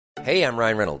Hey, I'm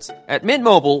Ryan Reynolds. At Mint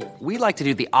Mobile, we like to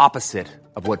do the opposite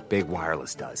of what Big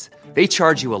Wireless does. They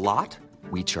charge you a lot,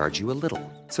 we charge you a little.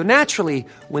 So naturally,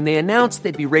 when they announced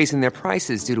they'd be raising their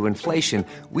prices due to inflation,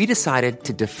 we decided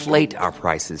to deflate our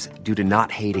prices due to not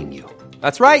hating you.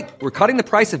 That's right. We're cutting the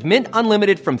price of Mint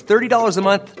Unlimited from $30 a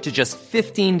month to just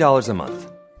 $15 a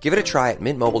month. Give it a try at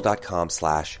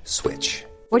mintmobile.com/switch.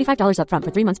 $45 up front for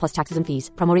 3 months plus taxes and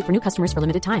fees. Promo rate for new customers for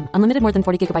limited time. Unlimited more than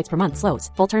 40 gigabytes per month. Slows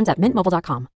full terms at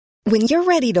mintmobile.com. When you're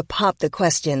ready to pop the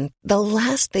question, the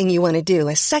last thing you want to do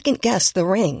is second-guess the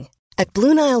ring. At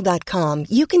BlueNile.com,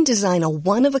 you can design a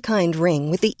one-of-a-kind ring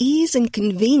with the ease and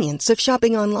convenience of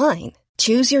shopping online.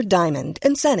 Choose your diamond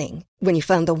and setting. When you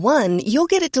find the one, you'll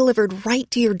get it delivered right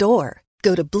to your door.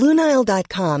 Go to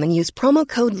BlueNile.com and use promo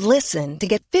code LISTEN to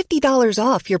get $50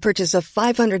 off your purchase of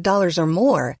 $500 or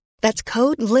more. That's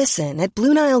code LISTEN at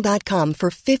BlueNile.com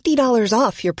for $50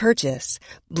 off your purchase.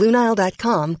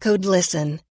 BlueNile.com, code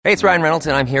LISTEN. Hey, it's Ryan Reynolds,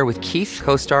 and I'm here with Keith,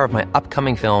 co-star of my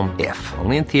upcoming film, If,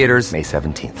 only in theaters May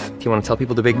 17th. Do you want to tell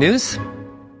people the big news?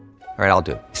 All right, I'll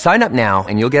do it. Sign up now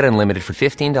and you'll get unlimited for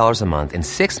 $15 a month and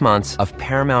 6 months of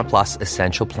Paramount Plus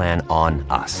Essential Plan on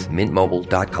us.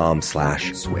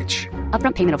 MintMobile.com/switch.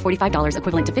 Upfront payment of $45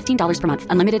 equivalent to $15 per month.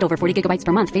 Unlimited over 40 gigabytes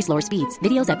per month. Face lower speeds.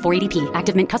 Videos at 480p.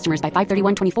 Active Mint customers by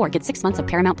 531.24 get 6 months of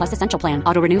Paramount Plus Essential Plan.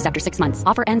 Auto renews after 6 months.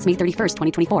 Offer ends May 31st,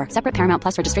 2024. Separate Paramount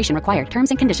Plus registration required. Terms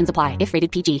and conditions apply if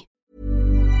rated PG.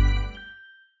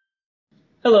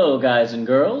 Hello, guys and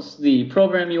girls. The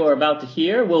program you are about to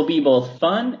hear will be both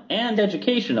fun and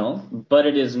educational, but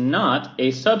it is not a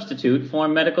substitute for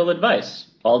medical advice.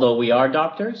 Although we are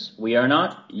doctors, we are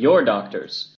not your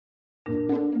doctors.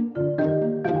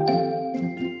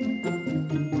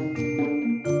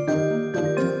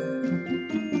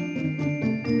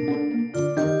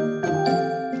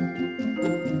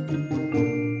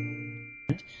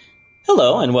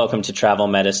 Hello, and welcome to Travel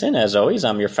Medicine. As always,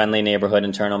 I'm your friendly neighborhood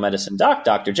internal medicine doc,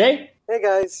 Dr. J. Hey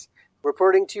guys,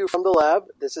 reporting to you from the lab.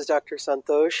 This is Dr.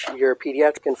 Santosh, your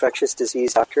pediatric infectious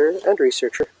disease doctor and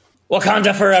researcher.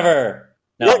 Wakanda forever!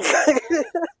 No.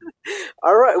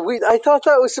 All right, I thought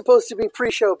that was supposed to be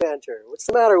pre-show banter. What's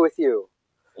the matter with you?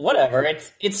 Whatever.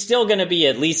 It's still going to be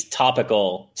at least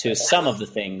topical to some of the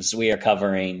things we are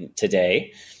covering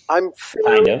today. I'm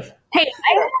kind of. Hey,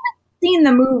 I haven't seen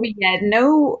the movie yet.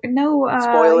 No,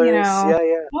 spoilers. Yeah.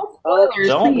 No spoilers,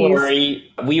 don't please.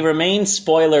 worry. We remain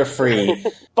spoiler-free.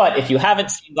 But if you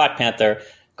haven't seen Black Panther,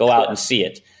 go out and see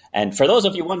it. And for those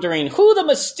of you wondering who the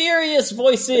mysterious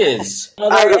voice is,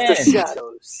 out of the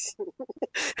shadows.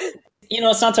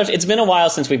 Santosh, it's been a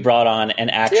while since we brought on an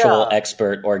actual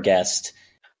expert or guest.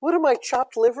 What am I,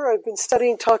 chopped liver? I've been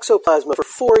studying toxoplasma for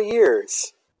 4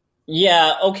 years.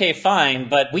 Yeah, okay, fine,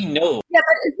 but we know. Yeah,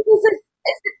 but is it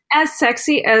as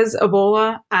sexy as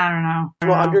Ebola? I don't know.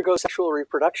 Will undergo sexual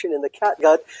reproduction in the cat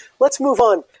gut. Let's move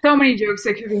on. So many jokes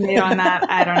that could be made on that.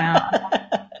 I don't know.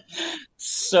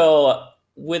 So,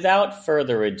 without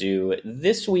further ado,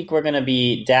 this week we're going to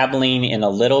be dabbling in a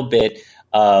little bit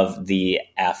of the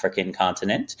African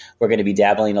continent. We're going to be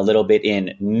dabbling a little bit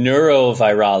in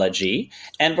neurovirology,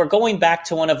 and we're going back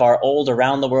to one of our old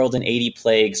Around the World in 80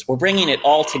 Plagues. We're bringing it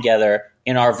all together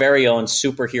in our very own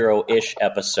superhero-ish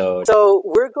episode. So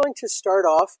we're going to start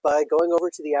off by going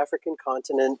over to the African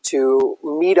continent to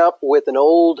meet up with an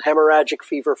old hemorrhagic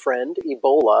fever friend,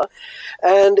 Ebola.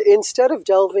 And instead of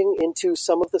delving into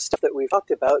some of the stuff that we've talked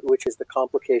about, which is the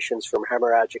complications from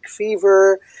hemorrhagic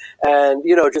fever and,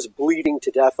 just bleeding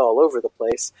to death all over the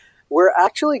place, we're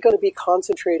actually going to be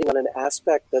concentrating on an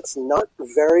aspect that's not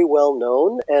very well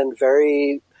known and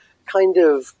very kind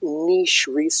of niche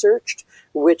researched,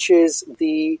 which is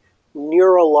the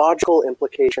neurological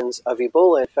implications of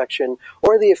Ebola infection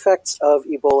or the effects of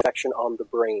Ebola infection on the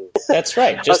brain. That's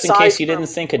right. Just in case you didn't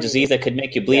think a disease that could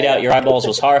make you bleed out your eyeballs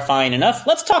was horrifying enough,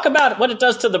 let's talk about what it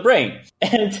does to the brain.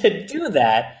 And to do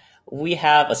that, we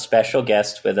have a special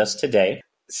guest with us today.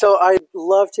 So I'd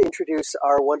love to introduce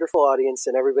our wonderful audience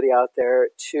and everybody out there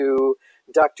to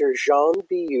Dr. Jean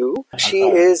Biou. She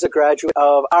is a graduate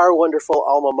of our wonderful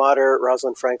alma mater,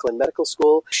 Rosalind Franklin Medical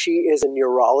School. She is a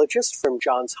neurologist from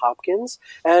Johns Hopkins,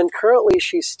 and currently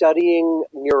she's studying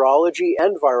neurology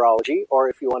and virology, or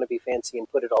if you want to be fancy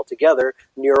and put it all together,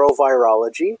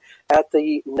 neurovirology at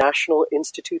the National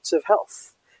Institutes of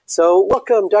Health. So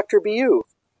welcome, Dr. Biou.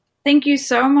 Thank you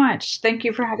so much. Thank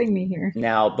you for having me here.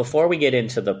 Now, before we get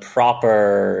into the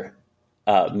proper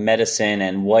medicine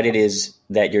and what it is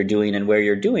that you're doing and where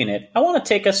you're doing it, I want to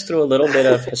take us through a little bit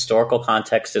of historical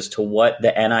context as to what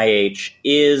the NIH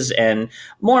is and,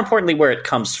 more importantly, where it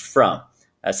comes from.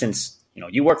 Since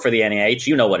you work for the NIH,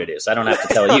 you know what it is. I don't have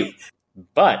to tell you.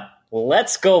 But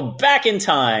let's go back in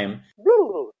time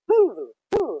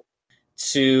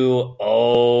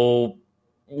to,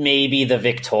 maybe the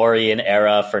Victorian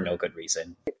era for no good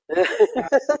reason.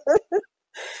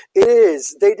 It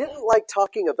is. They didn't like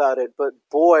talking about it, but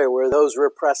boy, were those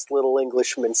repressed little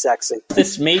Englishmen sexy.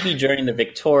 This may be during the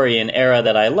Victorian era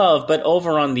that I love, but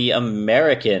over on the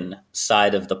American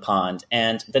side of the pond.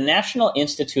 And the National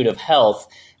Institute of Health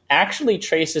actually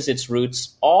traces its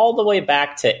roots all the way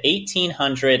back to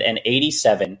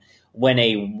 1887, when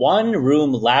a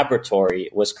one-room laboratory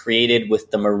was created with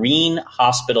the Marine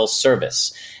Hospital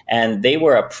Service. And they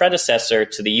were a predecessor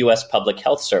to the U.S. Public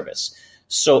Health Service.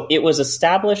 So it was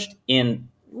established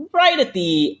right at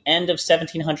the end of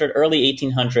 1700, early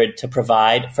 1800, to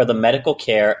provide for the medical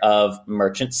care of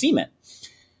merchant seamen.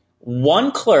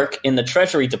 One clerk in the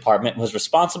Treasury Department was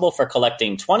responsible for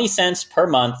collecting 20 cents per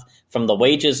month from the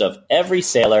wages of every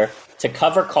sailor to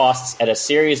cover costs at a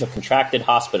series of contracted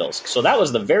hospitals. So that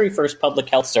was the very first public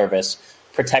health service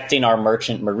protecting our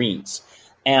merchant marines.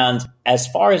 And as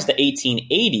far as the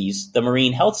 1880s, the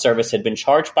Marine Health Service had been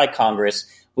charged by Congress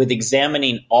with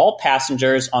examining all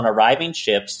passengers on arriving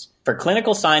ships for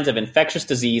clinical signs of infectious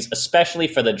disease, especially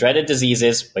for the dreaded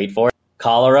diseases, wait for it,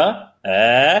 cholera.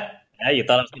 Yeah, you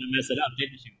thought I was going to mess it up,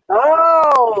 didn't you?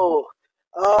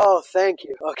 Oh, thank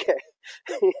you. Okay.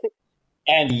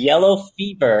 And yellow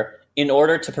fever, in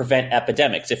order to prevent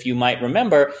epidemics. If you might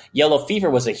remember, yellow fever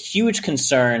was a huge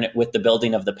concern with the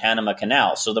building of the Panama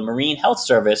Canal. So the Marine Health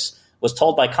Service was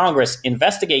told by Congress,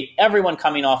 investigate everyone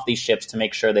coming off these ships to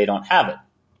make sure they don't have it.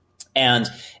 And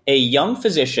a young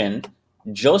physician,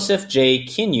 Joseph J.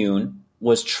 Kinyoun,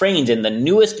 was trained in the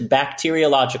newest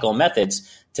bacteriological methods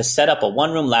to set up a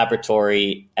one-room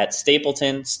laboratory at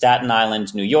Stapleton, Staten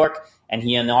Island, New York, and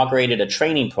he inaugurated a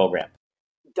training program.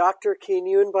 Dr.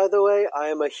 Kinyoun, by the way, I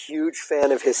am a huge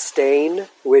fan of his stain,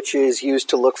 which is used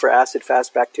to look for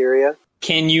acid-fast bacteria.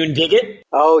 Can you dig it?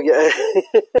 Oh, yeah.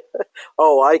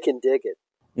 Oh, I can dig it.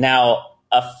 Now,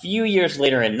 a few years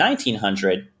later in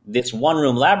 1900, this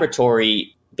one-room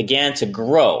laboratory began to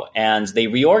grow, and they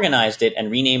reorganized it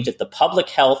and renamed it the Public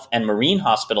Health and Marine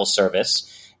Hospital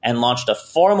Service and launched a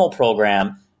formal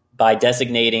program by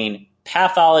designating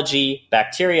pathology,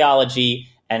 bacteriology,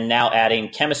 and now adding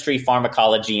chemistry,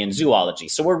 pharmacology, and zoology.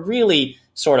 So we're really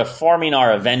sort of forming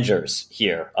our Avengers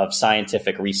here of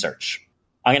scientific research.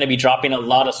 I'm going to be dropping a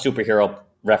lot of superhero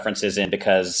references in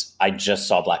because I just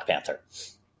saw Black Panther.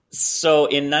 So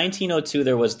in 1902,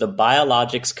 there was the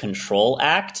Biologics Control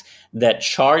Act that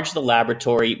charged the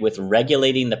laboratory with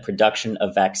regulating the production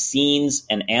of vaccines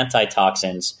and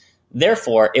antitoxins.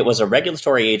 Therefore, it was a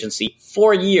regulatory agency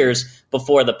 4 years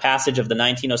before the passage of the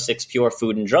 1906 Pure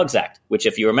Food and Drugs Act, which,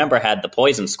 if you remember, had the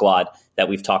poison squad that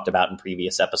we've talked about in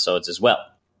previous episodes as well.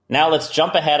 Now let's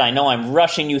jump ahead. I know I'm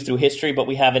rushing you through history, but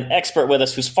we have an expert with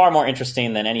us who's far more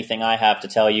interesting than anything I have to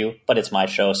tell you, but it's my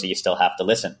show, so you still have to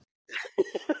listen.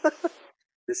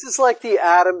 This is like the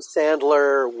Adam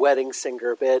Sandler wedding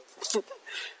singer bit.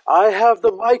 I have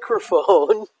the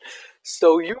microphone,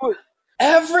 so you...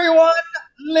 Everyone,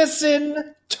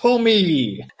 listen to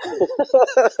me.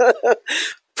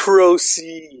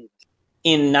 Proceed.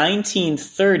 In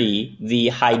 1930, the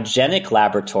Hygienic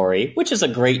Laboratory, which is a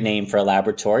great name for a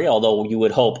laboratory, although you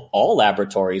would hope all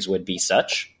laboratories would be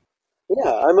such.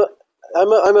 Yeah,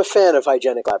 I'm a fan of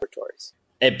hygienic laboratories.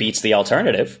 It beats the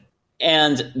alternative.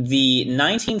 And the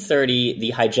 1930,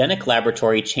 the Hygienic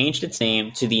Laboratory changed its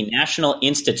name to the National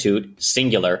Institute,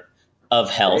 singular, of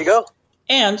Health. There you go.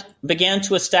 And began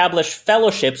to establish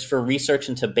fellowships for research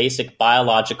into basic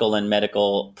biological and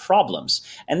medical problems.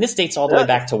 And this dates all the way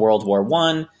back to World War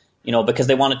I, because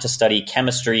they wanted to study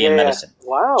chemistry and medicine.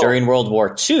 Wow. During World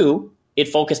War II, it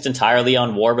focused entirely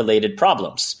on war-related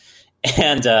problems.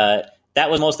 And that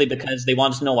was mostly because they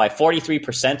wanted to know why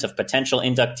 43% of potential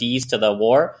inductees to the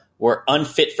war were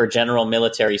unfit for general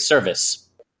military service.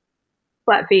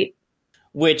 Flat feet.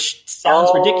 Which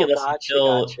sounds ridiculous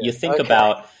until you think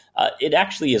about it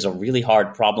actually is a really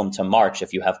hard problem to march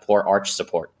if you have poor arch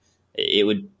support. It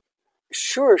would...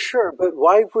 Sure, but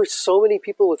why were so many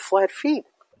people with flat feet?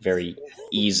 Very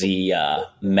easy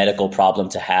medical problem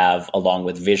to have, along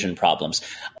with vision problems.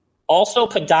 Also,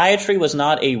 podiatry was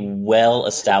not a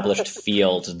well-established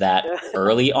field that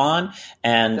early on,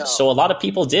 and so a lot of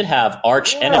people did have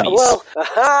arch enemies.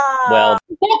 Well,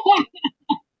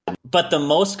 but the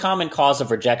most common cause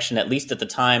of rejection, at least at the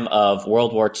time of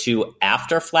World War II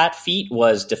after flat feet,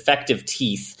 was defective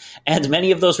teeth, and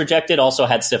many of those rejected also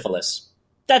had syphilis.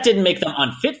 That didn't make them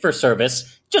unfit for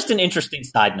service, just an interesting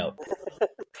side note.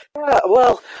 Yeah,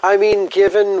 well, I mean,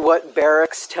 given what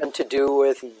barracks tend to do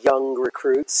with young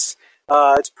recruits,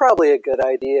 it's probably a good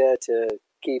idea to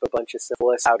keep a bunch of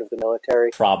syphilis out of the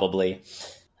military. Probably.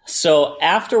 So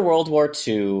after World War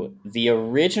II, the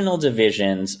original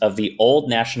divisions of the old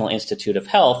National Institute of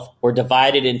Health were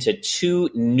divided into two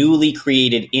newly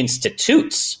created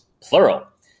institutes, plural,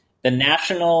 the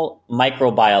National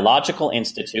Microbiological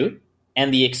Institute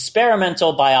and the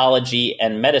Experimental Biology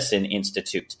and Medicine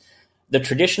Institute. The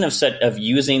tradition of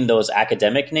using those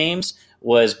academic names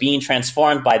was being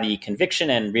transformed by the conviction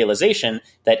and realization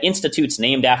that institutes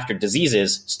named after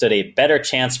diseases stood a better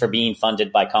chance for being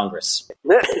funded by Congress.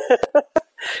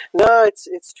 No,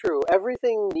 it's true.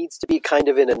 Everything needs to be kind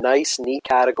of in a nice, neat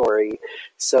category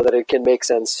so that it can make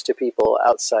sense to people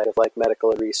outside of like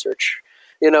medical research.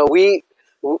 You know, we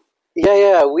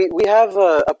have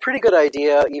a pretty good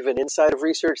idea even inside of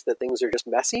research that things are just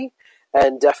messy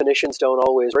and definitions don't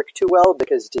always work too well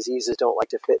because diseases don't like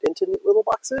to fit into neat little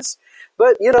boxes.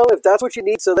 But, you know, if that's what you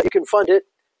need so that you can fund it,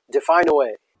 define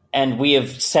away. And we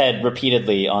have said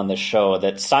repeatedly on the show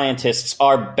that scientists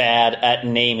are bad at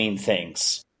naming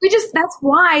things. That's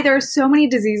why there are so many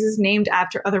diseases named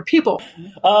after other people.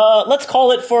 Let's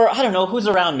call it for, I don't know, who's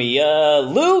around me?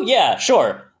 Lou? Yeah,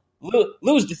 sure.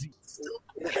 Lou's disease.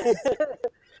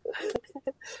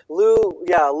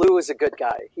 Lou is a good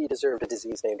guy. He deserved a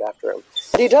disease named after him.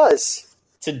 And he does.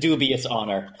 It's a dubious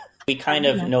honor. We kind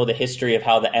of know the history of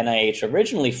how the NIH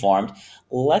originally formed.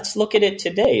 Let's look at it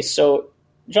today. So,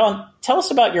 John, tell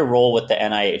us about your role with the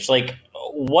NIH. Like,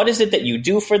 what is it that you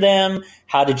do for them?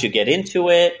 How did you get into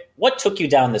it? What took you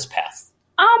down this path?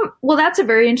 Well, that's a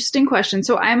very interesting question.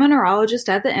 So I'm a neurologist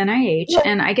at the NIH,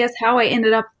 and I guess how I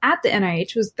ended up at the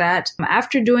NIH was that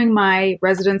after doing my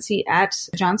residency at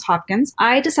Johns Hopkins,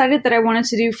 I decided that I wanted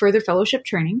to do further fellowship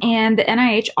training, and the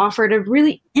NIH offered a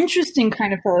really interesting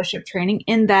kind of fellowship training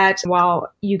in that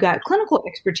while you got clinical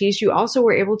expertise, you also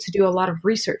were able to do a lot of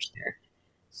research there.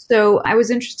 So I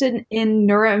was interested in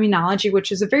neuroimmunology,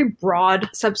 which is a very broad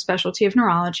subspecialty of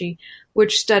neurology,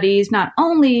 which studies not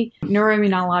only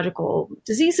neuroimmunological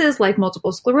diseases like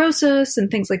multiple sclerosis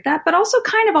and things like that, but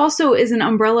also is an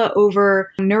umbrella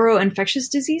over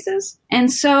neuroinfectious diseases.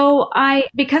 And so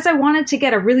because I wanted to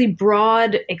get a really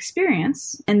broad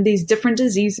experience in these different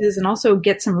diseases and also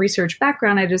get some research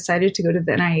background, I decided to go to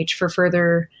the NIH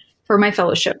for my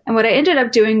fellowship. And what I ended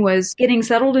up doing was getting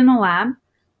settled in a lab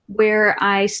where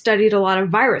I studied a lot of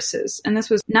viruses. And this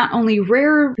was not only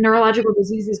rare neurological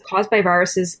diseases caused by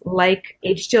viruses like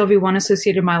HTLV-1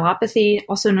 associated myelopathy,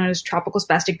 also known as tropical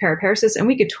spastic paraparesis. And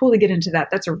we could totally get into that.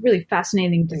 That's a really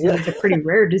fascinating disease, a pretty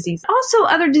rare disease. Also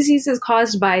other diseases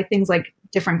caused by things like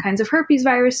different kinds of herpes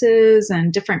viruses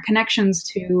and different connections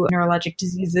to neurologic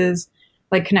diseases,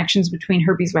 like connections between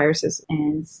herpes viruses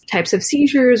and types of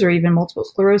seizures or even multiple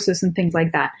sclerosis and things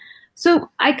like that. So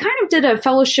I kind of did a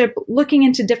fellowship looking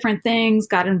into different things,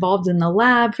 got involved in the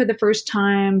lab for the first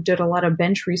time, did a lot of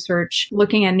bench research,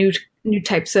 looking at new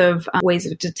types of ways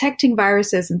of detecting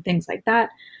viruses and things like that.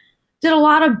 Did a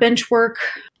lot of bench work.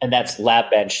 And that's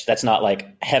lab bench. That's not like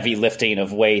heavy lifting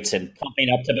of weights and pumping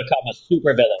up to become a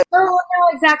supervillain. No,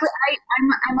 exactly.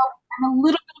 I'm a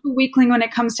little bit of a weakling when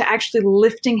it comes to actually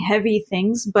lifting heavy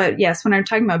things. But yes, when I'm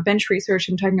talking about bench research,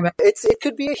 I'm talking about... It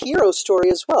could be a hero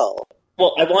story as well.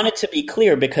 Well, I want it to be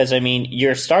clear because, I mean,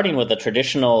 you're starting with a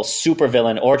traditional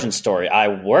supervillain origin story. I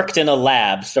worked in a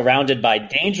lab surrounded by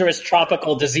dangerous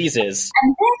tropical diseases.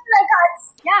 And then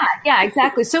yeah,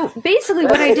 exactly. So basically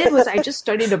what I did was I just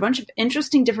studied a bunch of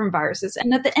interesting different viruses.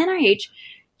 And at the NIH,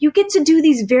 you get to do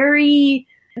the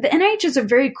NIH is a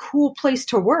very cool place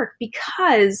to work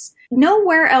because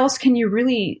nowhere else can you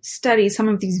really study some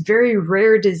of these very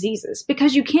rare diseases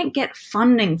because you can't get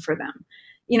funding for them.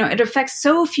 You know, it affects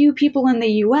so few people in the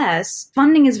US.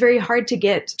 Funding is very hard to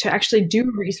get to actually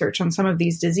do research on some of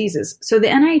these diseases. So the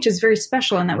NIH is very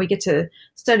special in that we get to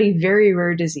study very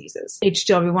rare diseases.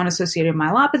 HTLV-1 associated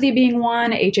myelopathy being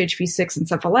one, HHV6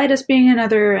 encephalitis being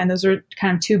another, and those are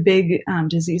kind of two big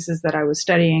diseases that I was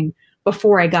studying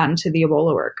before I got into the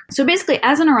Ebola work. So basically,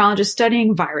 as a neurologist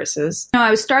studying viruses,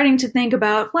 I was starting to think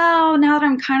about, well, now that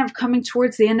I'm kind of coming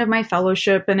towards the end of my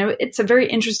fellowship, and it's a very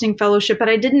interesting fellowship, but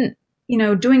I didn't,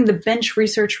 doing the bench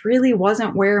research really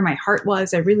wasn't where my heart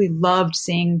was. I really loved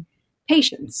seeing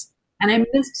patients, and I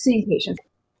missed seeing patients.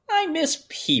 I miss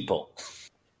people.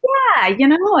 Yeah,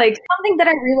 something that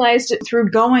I realized through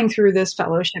going through this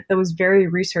fellowship that was very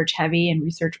research heavy and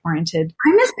research oriented.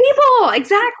 I miss people,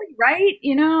 exactly, right?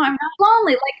 I'm not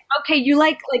lonely. Like, okay, do you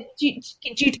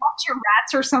talk to your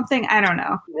rats or something? I don't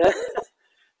know.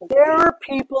 There are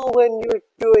people when you're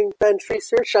doing bench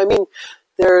research. I mean,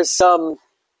 there's some...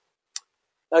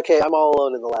 Okay, I'm all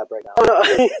alone in the lab right now. Oh,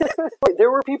 no. Wait,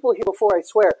 there were people here before, I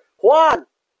swear. Juan!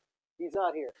 He's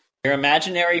not here. Your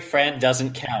imaginary friend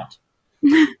doesn't count.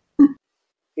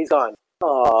 He's gone.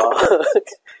 Aw.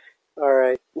 All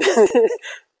right.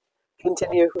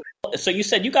 Continue. So you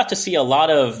said you got to see a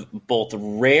lot of both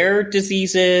rare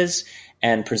diseases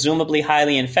and presumably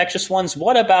highly infectious ones.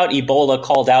 What about Ebola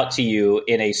called out to you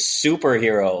in a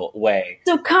superhero way?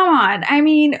 So come on. I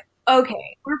mean,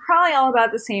 okay, we're probably all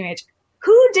about the same age.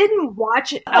 Who didn't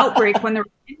watch Outbreak when they were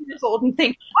 10 years old and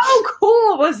think, how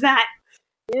cool was that?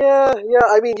 Yeah.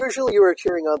 I mean, usually you were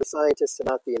cheering on the scientists and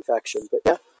not the infection, but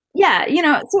yeah.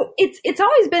 Yeah, so it's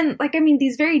always been like, I mean,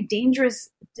 these very dangerous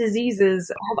diseases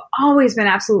have always been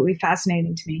absolutely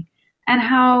fascinating to me. And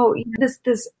how this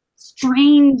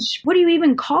strange, what do you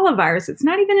even call a virus? It's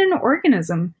not even an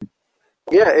organism.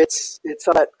 Yeah, it's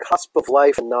on that cusp of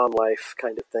life and non-life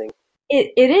kind of thing.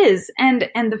 It is, and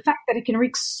the fact that it can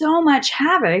wreak so much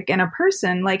havoc in a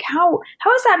person, like how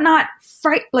is that not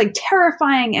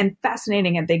terrifying and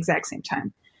fascinating at the exact same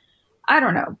time? I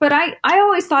don't know, but I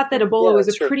always thought that Ebola was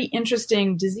a pretty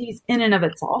interesting disease in and of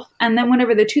itself. And then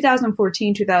whenever the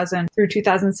 2014, 2000 through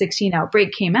 2016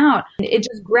 outbreak came out, it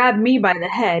just grabbed me by the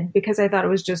head because I thought it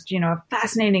was just, a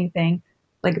fascinating thing.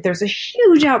 Like, there's a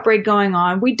huge outbreak going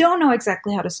on. We don't know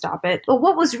exactly how to stop it. But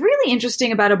what was really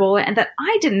interesting about Ebola, and that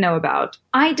I didn't know about,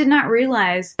 I did not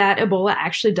realize that Ebola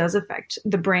actually does affect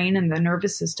the brain and the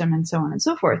nervous system and so on and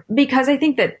so forth. Because I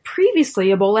think that previously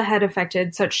Ebola had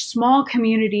affected such small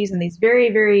communities in these very,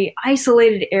 very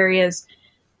isolated areas,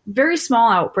 very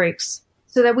small outbreaks,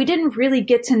 so that we didn't really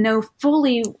get to know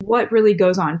fully what really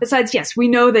goes on. Besides, yes, we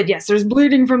know that, yes, there's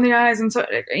bleeding from the eyes, and so,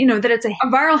 that it's a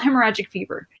viral hemorrhagic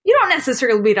fever. You don't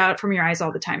necessarily bleed out from your eyes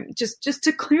all the time, just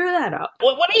to clear that up.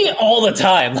 What do you mean all the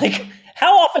time? Like,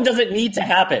 how often does it need to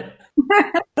happen?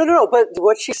 No, but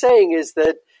what she's saying is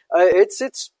that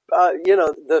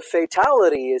the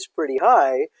fatality is pretty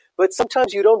high, but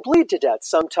sometimes you don't bleed to death.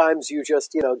 Sometimes you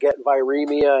just, get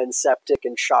viremia and septic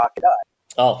and shock and die.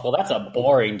 Oh, well, that's a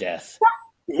boring death.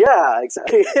 Yeah,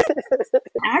 exactly.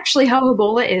 Actually, how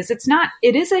Ebola is,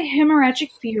 it is a hemorrhagic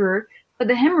fever, but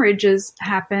the hemorrhages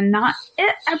happen I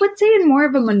would say in more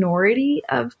of a minority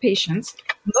of patients.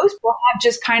 Most will have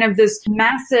just kind of this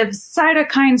massive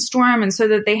cytokine storm, and so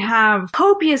that they have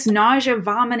copious nausea,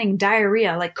 vomiting,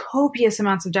 diarrhea, like copious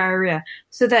amounts of diarrhea.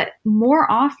 So that more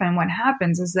often what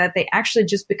happens is that they actually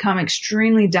just become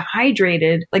extremely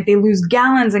dehydrated, like they lose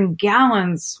gallons and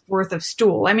gallons worth of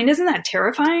stool. I mean, isn't that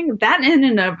terrifying? That in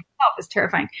and of itself is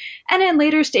terrifying. And in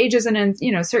later stages and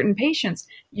in, certain patients,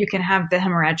 you can have the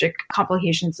hemorrhagic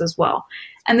complications as well.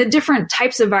 And the different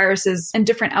types of viruses and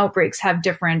different outbreaks have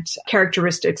different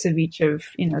characteristics of each of,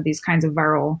 these kinds of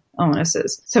viral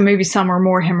illnesses. So maybe some are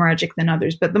more hemorrhagic than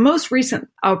others, but the most recent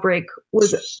outbreak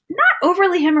was not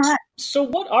overly hemorrhagic. So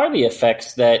what are the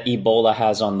effects that Ebola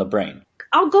has on the brain?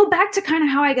 I'll go back to kind of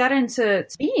how I got into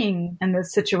being in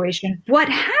this situation. What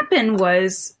happened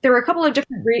was there were a couple of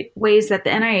different ways that the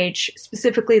NIH,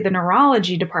 specifically the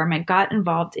neurology department, got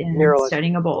involved in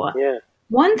studying Ebola. Yeah.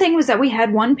 One thing was that we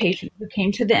had one patient who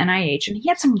came to the NIH and he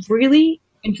had some really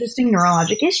interesting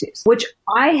neurologic issues, which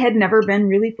I had never been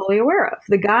really fully aware of.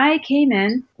 The guy came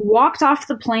in, walked off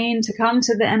the plane to come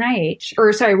to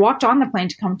the walked on the plane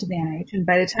to come to the NIH. And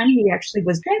by the time he actually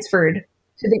was transferred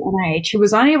to the NIH, he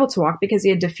was unable to walk because he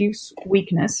had diffuse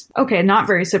weakness. Okay, not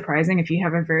very surprising if you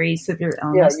have a very severe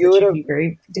illness, that you'd be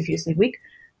very diffusely weak.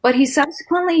 But he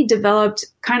subsequently developed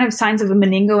kind of signs of a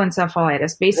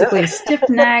meningoencephalitis, basically a stiff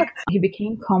neck. He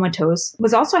became comatose,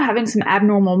 was also having some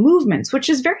abnormal movements, which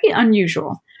is very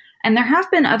unusual. And there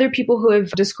have been other people who have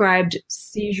described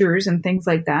seizures and things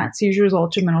like that, seizures,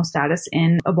 altered mental status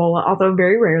in Ebola, although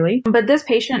very rarely. But this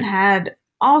patient had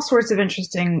all sorts of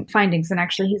interesting findings, and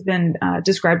actually he's been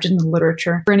described in the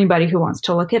literature for anybody who wants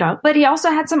to look it up. But he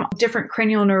also had some different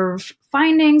cranial nerve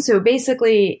findings. So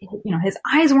basically, his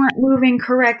eyes weren't moving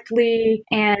correctly,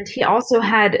 and he also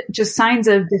had just signs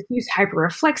of diffuse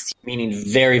hyperreflexia. Meaning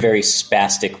very, very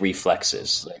spastic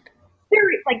reflexes.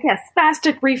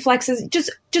 Spastic reflexes,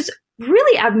 just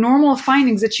really abnormal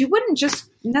findings that you wouldn't just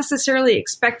necessarily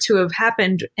expect to have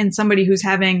happened in somebody who's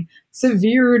having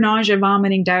severe nausea,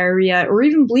 vomiting, diarrhea, or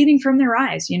even bleeding from their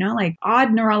eyes, like odd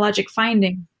neurologic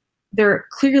finding. They're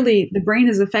clearly, the brain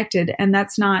is affected, and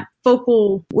that's not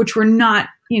focal, which we're not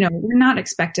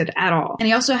expected at all. And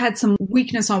he also had some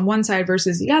weakness on one side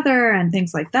versus the other and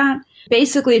things like that.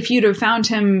 Basically, if you'd have found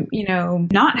him,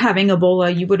 not having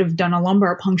Ebola, you would have done a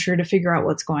lumbar puncture to figure out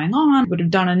what's going on, would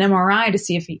have done an MRI to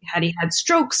see if he had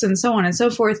strokes and so on and so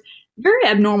forth. Very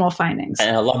abnormal findings.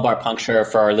 And a lumbar puncture,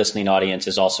 for our listening audience,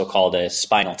 is also called a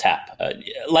spinal tap.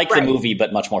 The movie,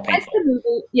 but much more painful. Like the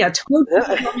movie, yeah,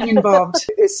 totally involved.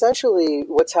 Essentially,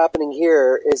 what's happening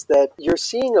here is that you're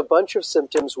seeing a bunch of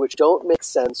symptoms which don't make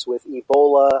sense with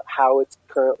Ebola, how it's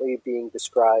currently being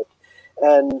described.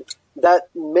 And that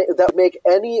would make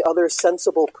any other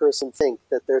sensible person think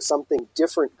that there's something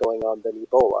different going on than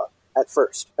Ebola at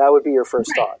first. That would be your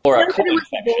first thought. Or a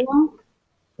co-infection.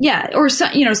 Yeah, or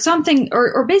something,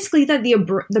 or basically that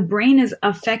the brain is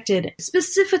affected.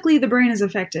 Specifically, the brain is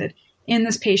affected in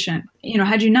this patient.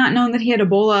 Had you not known that he had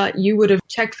Ebola, you would have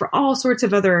checked for all sorts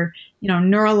of other,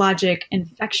 neurologic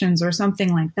infections or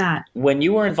something like that. When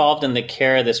you were involved in the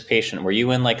care of this patient, were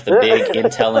you in like the big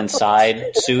Intel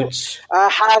Inside suits,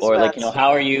 or like how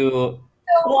are you?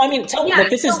 Well, I mean, tell me. Like,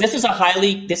 this is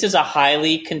a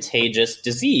highly contagious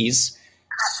disease.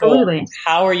 Absolutely. So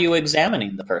how are you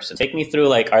examining the person? Take me through,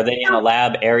 like, are they in a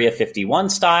lab Area 51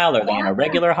 style? Are they in a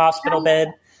regular hospital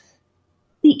bed?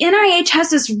 The NIH has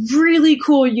this really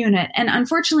cool unit, and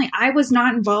unfortunately, I was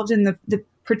not involved in the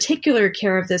particular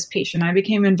care of this patient. I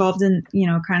became involved in,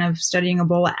 kind of studying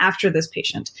Ebola after this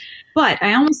patient. But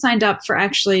I almost signed up for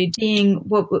actually being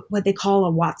what they call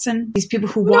a Watson. These people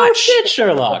who watch. No shit,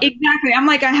 Sherlock. Exactly. I'm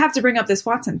like, I have to bring up this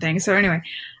Watson thing. So anyway,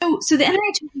 so the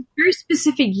NIH has a very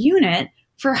specific unit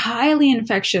for highly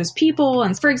infectious people.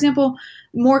 And for example,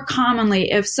 more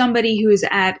commonly, if somebody who is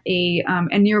at a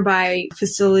nearby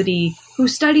facility who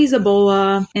studies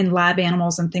Ebola in lab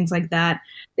animals and things like that,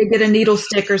 they get a needle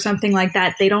stick or something like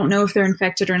that. They don't know if they're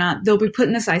infected or not. They'll be put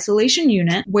in this isolation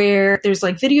unit where there's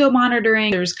like video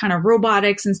monitoring, there's kind of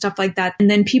robotics and stuff like that. And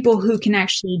then people who can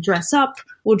actually dress up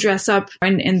will dress up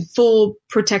in full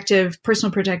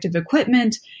personal protective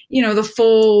equipment,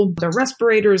 the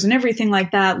respirators and everything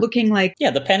like that, looking like...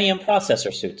 Yeah, the Pentium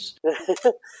processor suits.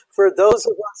 For those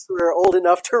of us who are old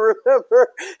enough to remember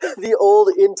the old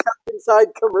Intel Inside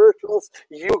commercials,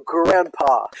 you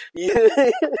grandpa.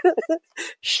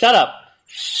 Shut up.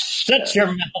 Shut your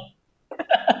mouth.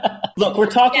 Look, we're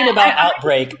talking about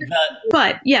outbreak.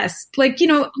 But yes, what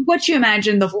you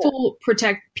imagine, the full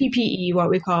PPE, what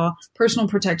we call personal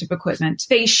protective equipment,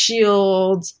 face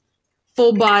shields,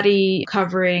 full body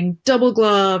covering, double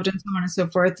gloved, and so on and so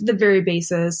forth, the very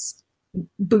basis,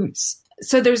 boots.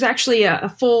 So there's actually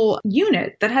a full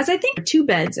unit that has, I think, 2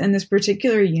 beds in this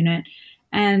particular unit.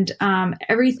 And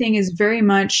everything is very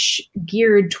much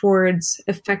geared towards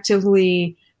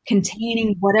effectively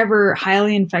containing whatever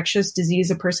highly infectious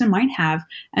disease a person might have,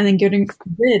 and then getting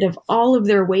rid of all of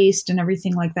their waste and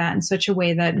everything like that in such a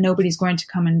way that nobody's going to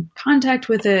come in contact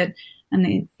with it.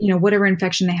 And whatever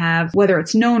infection they have, whether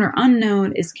it's known or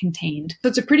unknown, is contained. So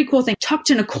it's a pretty cool thing. Tucked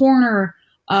in a corner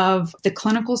of the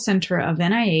clinical center of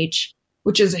NIH,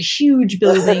 which is a huge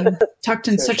building, tucked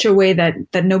in such a way that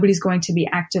nobody's going to be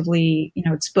actively,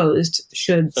 exposed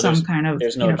should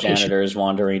there's no janitors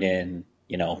wandering in,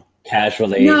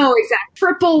 casually. No, exactly.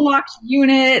 Triple locked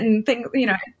unit and things,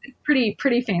 it's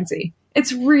pretty fancy.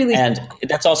 It's really And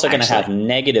that's also going to have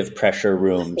negative pressure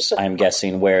rooms, I'm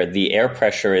guessing, where the air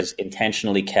pressure is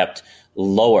intentionally kept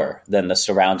lower than the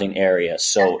surrounding area,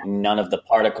 so none of the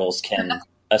particles can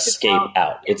escape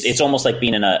out. It's almost like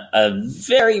being in a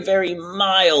very, very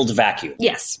mild vacuum.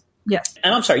 Yes.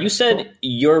 And I'm sorry, you said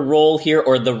your role here,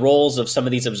 or the roles of some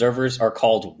of these observers, are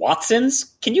called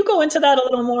Watsons. Can you go into that a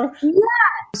little more? Yeah.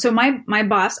 So my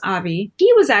boss, Avi,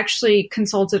 he was actually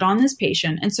consulted on this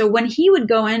patient. And so when he would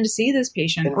go in to see this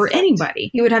patient or anybody,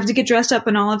 he would have to get dressed up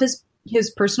in all of his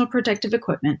personal protective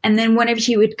equipment. And then whenever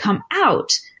he would come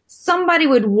out, somebody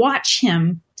would watch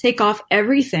him take off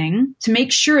everything to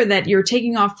make sure that you're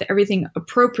taking off everything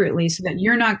appropriately so that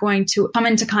you're not going to come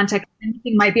into contact with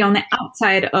anything might be on the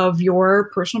outside of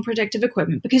your personal protective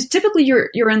equipment. Because typically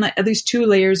you're in at least 2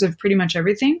 layers of pretty much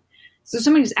everything. So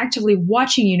somebody's actively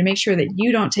watching you to make sure that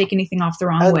you don't take anything off the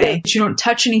wrong way, that you don't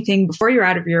touch anything before you're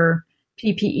out of your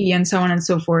PPE and so on and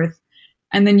so forth.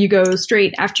 And then you go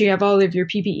straight after you have all of your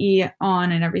PPE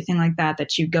on and everything like that,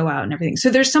 that you go out and everything. So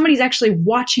there's somebody's actually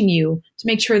watching you to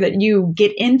make sure that you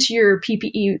get into your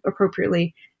PPE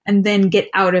appropriately and then get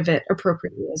out of it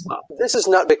appropriately as well. This is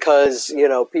not because,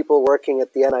 people working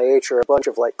at the NIH are a bunch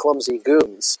of clumsy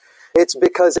goons. It's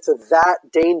because it's that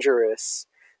dangerous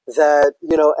that,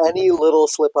 any little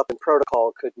slip up in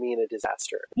protocol could mean a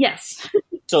disaster. Yes.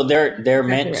 So they're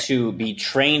meant to be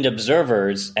trained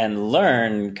observers and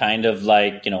learn kind of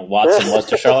like, Watson was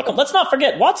to Sherlock Holmes. Let's not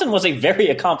forget, Watson was a very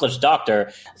accomplished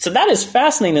doctor. So that is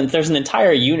fascinating that there's an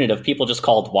entire unit of people just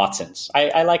called Watsons.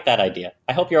 I like that idea.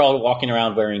 I hope you're all walking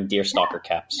around wearing deerstalker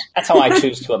caps. That's how I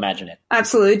choose to imagine it.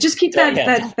 Absolutely. Just keep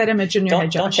that image in your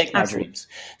head, Josh. Don't take my dreams.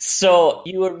 So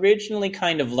you originally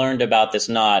kind of learned about this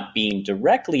not being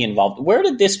directly involved. Where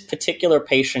did this particular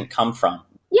patient come from?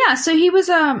 Yeah, so he was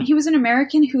an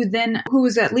American who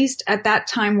was at least at that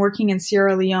time working in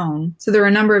Sierra Leone. So there were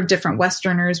a number of different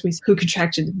Westerners who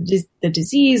contracted the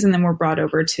disease and then were brought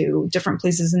over to different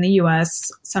places in the U.S.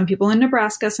 Some people in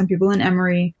Nebraska, some people in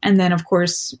Emory, and then of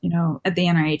course, at the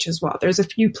NIH as well. There's a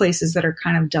few places that are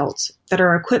kind of that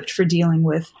are equipped for dealing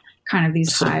with kind of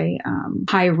these high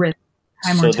risk,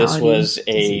 high mortality. So this was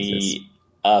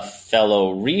a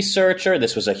fellow researcher.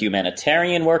 This was a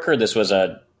humanitarian worker. This was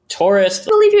a tourist.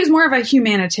 I believe he was more of a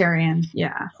humanitarian,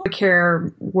 a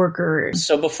care worker.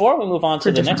 So before we move on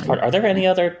to the next part, are there any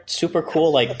other super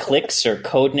cool cliques or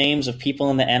code names of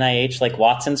people in the NIH like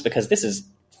Watson's? Because this is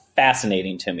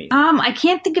fascinating to me. I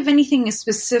can't think of anything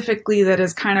specifically that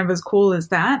is kind of as cool as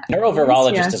that.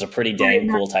 Neurovirologist is a pretty dang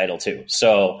cool title too.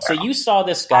 So you saw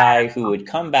this guy who would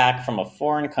come back from a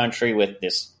foreign country with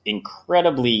this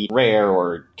incredibly rare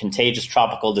or contagious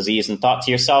tropical disease and thought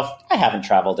to yourself, I haven't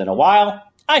traveled in a while.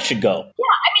 I should go.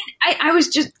 Yeah, I was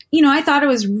just, I thought it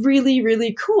was really,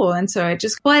 really cool. And so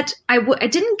but I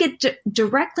didn't get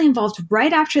directly involved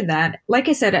right after that. Like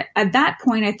I said, at that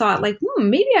point, I thought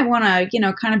maybe I want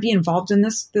to, kind of be involved in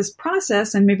this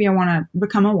process, and maybe I want to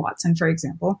become a Watson, for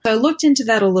example. So I looked into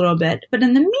that a little bit. But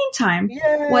in the meantime,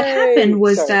 what happened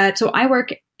was so I work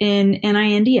in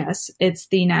NINDS. It's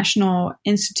the National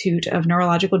Institute of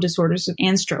Neurological Disorders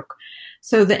and Stroke.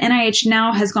 So the NIH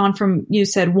now has gone from, you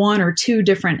said, 1 or 2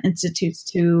 different institutes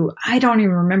to, I don't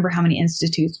even remember how many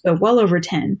institutes, but well over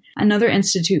 10. Another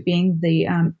institute being the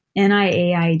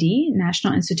NIAID,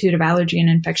 National Institute of Allergy and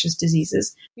Infectious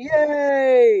Diseases.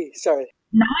 Yay! Sorry.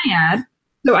 NIAID.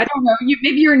 So I don't know,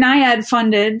 maybe you're NIAID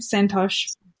funded,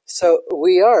 Santosh. So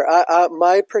we are.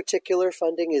 My particular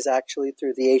funding is actually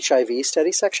through the HIV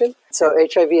study section. So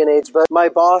HIV and AIDS, but my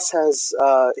boss has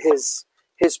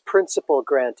his principal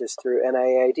grant is through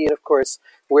NIAID, and of course,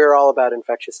 we're all about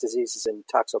infectious diseases and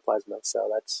toxoplasma,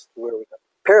 so that's where we go.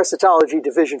 Parasitology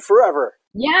division forever.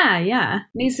 Yeah.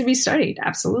 Needs to be studied,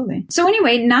 absolutely. So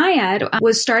anyway, NIAID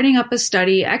was starting up a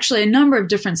study, actually a number of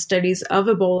different studies of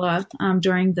Ebola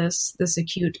during this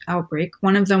acute outbreak.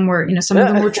 One of them were, some of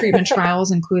them were treatment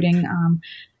trials, including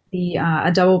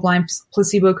a double-blind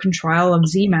placebo-controlled trial of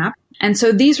ZMapp. And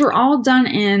so these were all done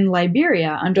in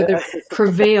Liberia under the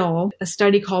PREVAIL, a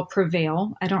study called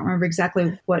PREVAIL. I don't remember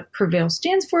exactly what PREVAIL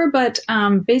stands for, but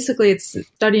basically it's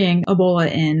studying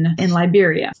Ebola in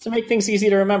Liberia. To make things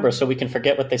easy to remember so we can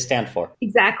forget what they stand for.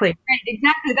 Exactly. Right,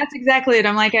 exactly. That's exactly it.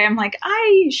 I'm like,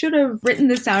 I should have written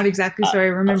this out exactly so I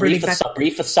remember exactly.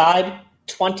 Brief aside,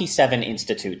 27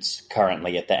 institutes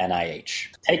currently at the NIH.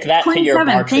 Take that to your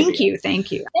bar trivia.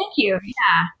 Thank you. Yeah.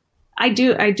 I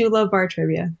do love bar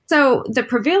trivia. So the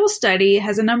PREVAIL study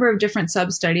has a number of different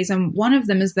sub-studies, and one of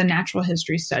them is the natural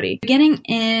history study. Beginning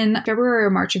in February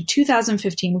or March of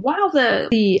 2015, while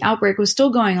the outbreak was still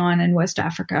going on in West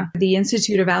Africa, the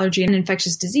Institute of Allergy and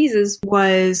Infectious Diseases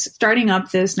was starting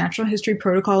up this natural history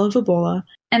protocol of Ebola.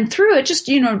 And through it, just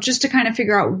to kind of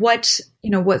figure out what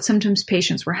symptoms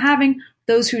patients were having,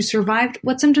 those who survived,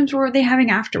 what symptoms were they having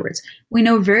afterwards? We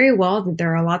know very well that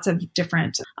there are lots of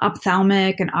different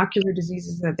ophthalmic and ocular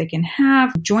diseases that they can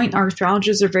have. Joint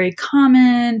arthralgias are very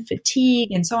common,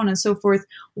 fatigue, and so on and so forth.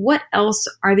 What else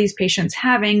are these patients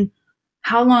having?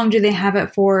 How long do they have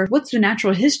it for? What's the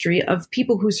natural history of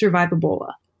people who survive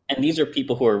Ebola? And these are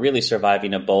people who are really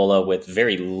surviving Ebola with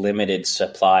very limited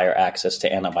supply or access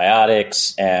to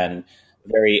antibiotics and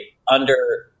very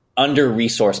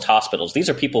under-resourced hospitals. These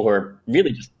are people who are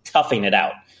really just toughing it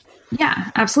out.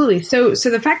 Yeah, absolutely. So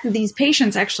the fact that these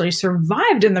patients actually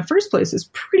survived in the first place is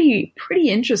pretty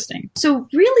interesting. So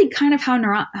really kind of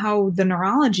how the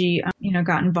neurology,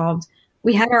 got involved.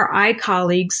 We had our eye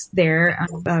colleagues there,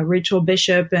 Rachel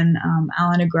Bishop and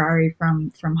Alan Agrari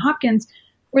from Hopkins,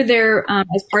 were there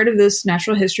as part of this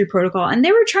natural history protocol, and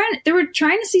they were trying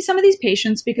to see some of these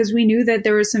patients because we knew that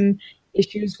there were some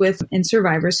issues in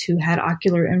survivors who had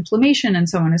ocular inflammation and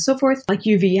so on and so forth. Like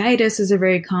uveitis is a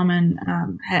very common,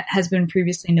 has been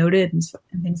previously noted and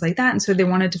things like that. And so they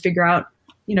wanted to figure out,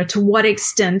 to what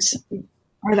extent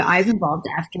are the eyes involved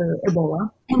after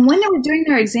Ebola. And when they were doing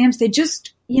their exams, they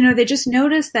just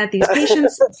noticed that these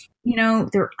patients,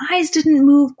 their eyes didn't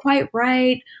move quite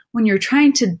right when you're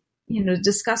trying to,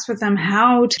 discuss with them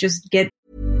how to just get.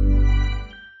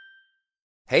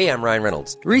 Hey, I'm Ryan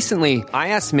Reynolds. Recently, I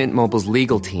asked Mint Mobile's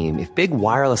legal team if big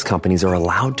wireless companies are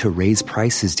allowed to raise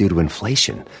prices due to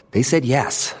inflation. They said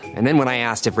yes. And then when I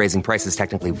asked if raising prices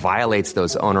technically violates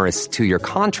those onerous 2-year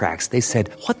contracts, they said,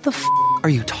 "What the f*** are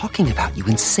you talking about, you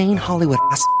insane Hollywood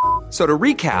ass f- So to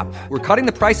recap, we're cutting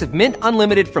the price of Mint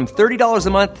Unlimited from $30 a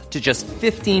month to just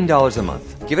 $15 a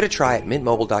month. Give it a try at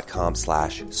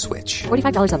mintmobile.com/switch.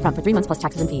 $45 up front for 3 months plus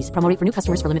taxes and fees. Promo rate for new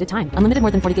customers for limited time. Unlimited more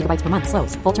than 40 gigabytes per month.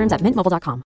 Slows full terms at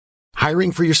mintmobile.com.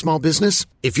 Hiring for your small business?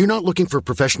 If you're not looking for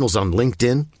professionals on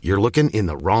LinkedIn, you're looking in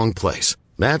the wrong place.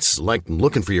 That's like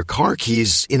looking for your car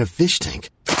keys in a fish tank.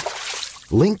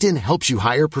 LinkedIn helps you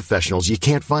hire professionals you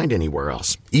can't find anywhere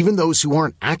else, even those who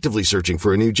aren't actively searching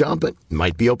for a new job but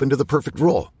might be open to the perfect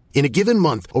role. In a given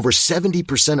month, over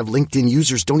 70% of LinkedIn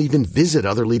users don't even visit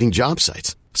other leading job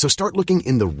sites. So start looking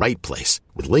in the right place.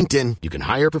 With LinkedIn, you can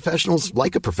hire professionals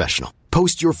like a professional.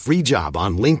 Post your free job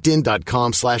on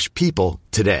linkedin.com/people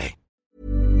today.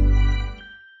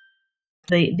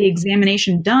 The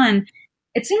examination done,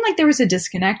 it seemed like there was a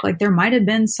disconnect, like there might have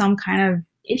been some kind of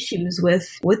issues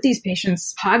with these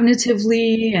patients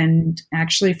cognitively and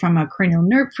actually from a cranial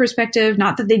nerve perspective.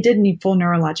 Not that they did need full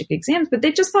neurologic exams, but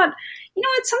they just thought,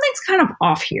 something's kind of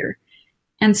off here.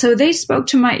 And so they spoke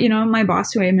to my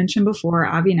boss, who I mentioned before,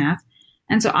 Avi Nath.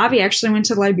 And so Avi actually went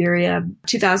to Liberia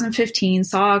 2015,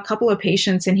 saw a couple of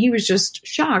patients, and he was just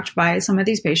shocked by some of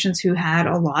these patients who had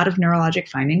a lot of neurologic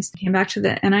findings. Came back to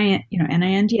the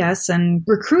NINDS and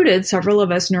recruited several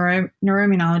of us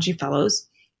neuroimmunology fellows.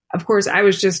 Of course, I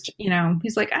was just,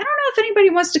 he's like, I don't know if anybody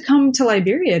wants to come to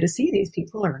Liberia to see these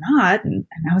people or not. And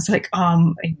I was like,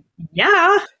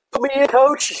 yeah. Put me in,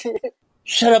 coach.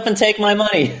 Shut up and take my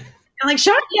money. I'm like,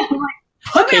 shut up. Yeah. I'm like,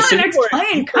 put me on the next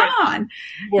plane. Come on.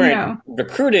 You weren't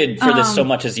recruited for this so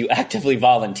much as you actively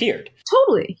volunteered.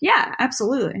 Totally. Yeah,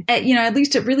 absolutely. At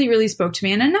least it really, really spoke to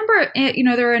me. And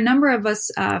there were a number of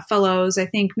us fellows, I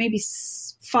think maybe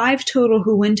 5 total,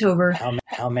 who went over.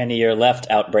 How many are left,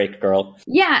 Outbreak Girl?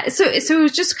 Yeah, so it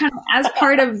was just kind of as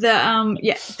part of the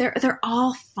they're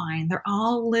all fine. They're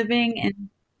all living and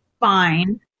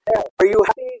fine. Are you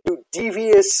happy, you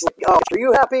devious? Are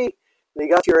you happy? You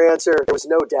got your answer. There was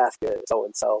no death. So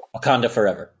and so. Wakanda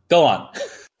forever. Go on.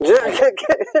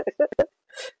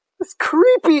 It's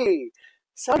creepy.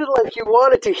 Sounded like you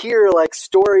wanted to hear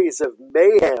stories of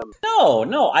mayhem.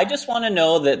 No. I just want to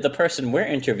know that the person we're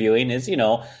interviewing is,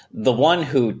 the one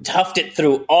who toughed it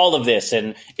through all of this.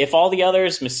 And if all the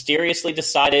others mysteriously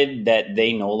decided that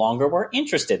they no longer were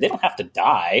interested, they don't have to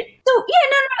die. So, yeah,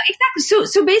 no, exactly.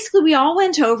 So basically we all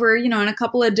went over, in a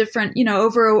couple of different,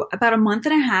 over about a month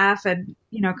and a half at,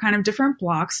 kind of different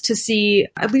blocks to see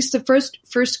at least the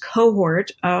first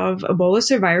cohort of Ebola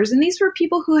survivors. And these were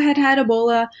people who had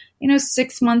Ebola,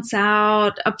 6 months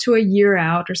out, up to a year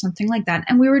out or something like that.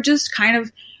 And we were just kind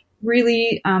of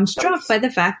really struck by the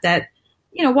fact that,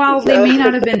 while they may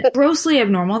not have been grossly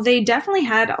abnormal, they definitely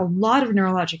had a lot of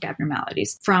neurologic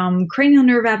abnormalities, from cranial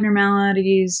nerve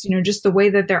abnormalities, just the way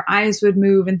that their eyes would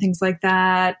move and things like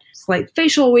that, slight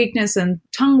facial weakness and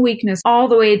tongue weakness, all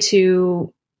the way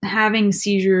to having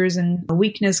seizures and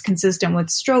weakness consistent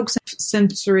with strokes,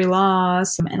 sensory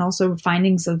loss, and also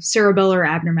findings of cerebellar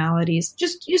abnormalities.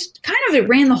 Just kind of, it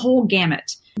ran the whole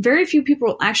gamut. Very few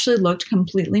people actually looked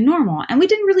completely normal. And we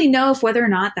didn't really know if whether or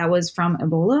not that was from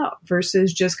Ebola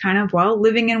versus just kind of,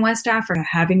 living in West Africa,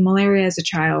 having malaria as a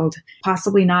child,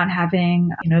 possibly not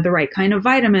having, the right kind of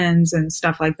vitamins and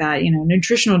stuff like that,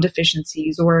 nutritional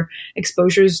deficiencies or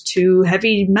exposures to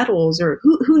heavy metals or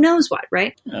who knows what,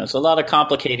 right? It's a lot of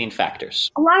complicating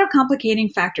factors. A lot of complicating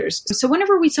factors. So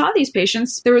whenever we saw these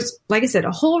patients, there was, like I said,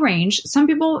 a whole range. Some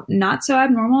people not so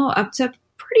abnormal, up to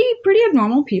pretty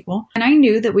abnormal people. And I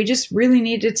knew that we just really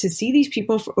needed to see these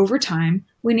people for over time.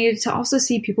 We needed to also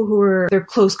see people who were their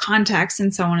close contacts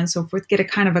and so on and so forth, get a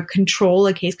kind of a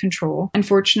case control.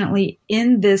 Unfortunately,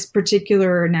 in this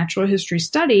particular natural history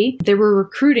study, they were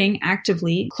recruiting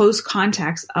actively close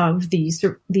contacts of the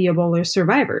Ebola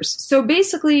survivors. So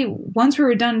basically, once we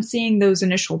were done seeing those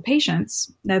initial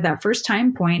patients at that first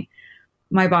time point,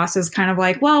 my boss is kind of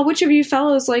like, well, which of you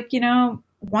fellows,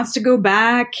 wants to go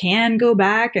back, can go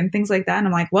back, and things like that. And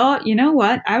I'm like, well, you know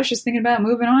what? I was just thinking about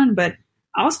moving on, but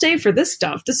I'll stay for this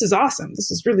stuff. This is awesome.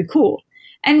 This is really cool.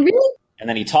 And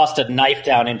then he tossed a knife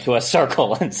down into a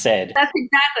circle and said, that's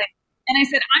exactly. And I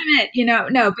said, I'm it,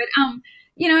 no, but,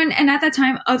 and at that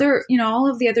time, all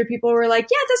of the other people were like,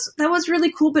 yeah, that was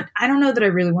really cool, but I don't know that I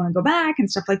really want to go back and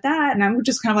stuff like that. And I'm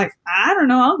just kind of like, I don't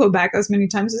know. I'll go back as many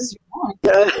times as you want.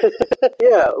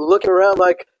 Yeah. Looking around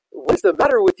like, what's the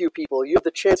matter with you people? You have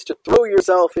the chance to throw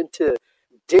yourself into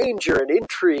danger and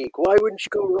intrigue. Why wouldn't you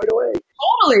go right away?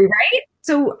 Totally, right?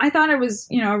 So I thought it was,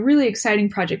 a really exciting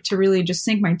project to really just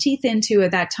sink my teeth into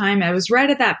at that time. I was right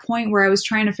at that point where I was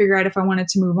trying to figure out if I wanted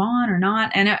to move on or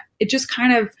not. And it just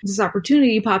kind of, this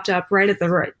opportunity popped up right at the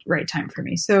right time for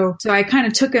me. So I kind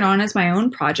of took it on as my own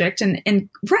project. And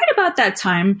right about that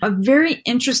time, a very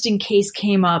interesting case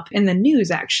came up in the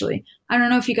news, actually. I don't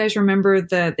know if you guys remember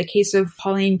the case of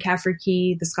Pauline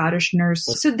Cafferkey, the Scottish nurse.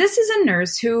 So this is a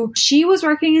nurse who, she was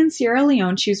working in Sierra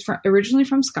Leone. She was originally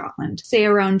from Scotland. Say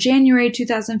around January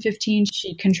 2015,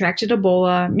 she contracted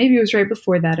Ebola. Maybe it was right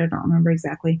before that. I don't remember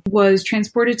exactly. Was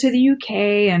transported to the UK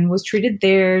and was treated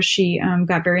there. She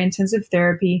got very intensive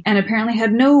therapy and apparently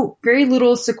had very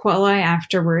little sequelae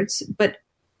afterwards. But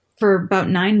for about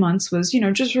 9 months was,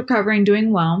 just recovering,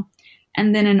 doing well.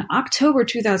 And then in October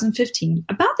 2015,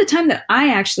 about the time that I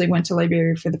actually went to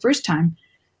Liberia for the first time,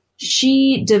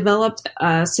 she developed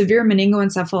a severe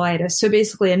meningoencephalitis. So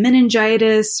basically a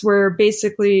meningitis where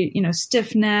basically,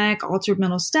 stiff neck, altered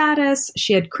mental status.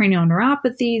 She had cranial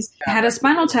neuropathies, had a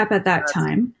spinal tap at that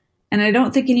time. And I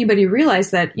don't think anybody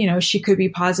realized that, she could be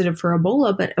positive for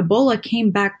Ebola, but Ebola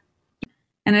came back.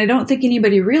 And I don't think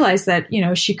anybody realized that,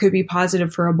 she could be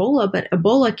positive for Ebola, but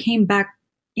Ebola came back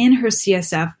in her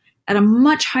CSF at a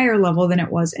much higher level than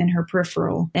it was in her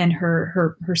peripheral and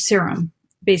her serum,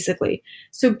 basically.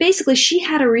 So basically, she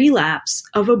had a relapse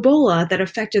of Ebola that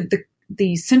affected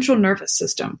the central nervous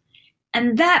system.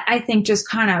 And that, I think, just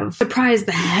kind of surprised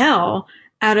the hell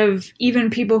out of even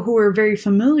people who were very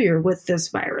familiar with this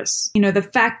virus. The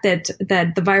fact that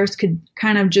the virus could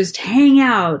kind of just hang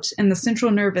out in the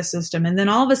central nervous system and then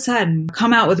all of a sudden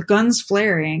come out with guns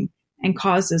flaring and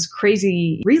cause this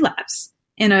crazy relapse.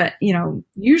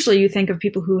 Usually you think of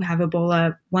people who have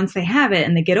Ebola, once they have it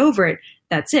and they get over it,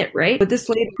 that's it, right? But this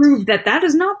lady proved that that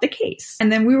is not the case.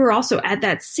 And then we were also at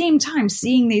that same time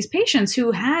seeing these patients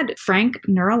who had frank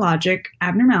neurologic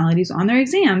abnormalities on their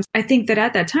exams. I think that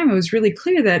at that time it was really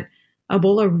clear that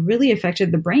Ebola really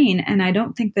affected the brain, and I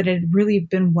don't think that it had really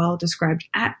been well described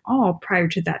at all prior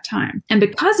to that time. And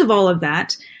because of all of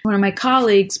that, one of my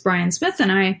colleagues, Brian Smith,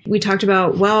 and I, we talked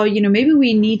about, maybe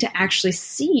we need to actually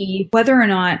see whether or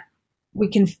not we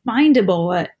can find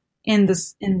Ebola in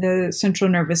the central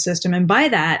nervous system, and by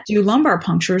that, do lumbar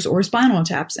punctures or spinal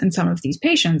taps in some of these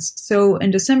patients. So in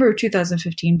December of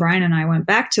 2015, Brian and I went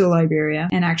back to Liberia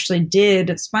and actually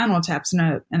did spinal taps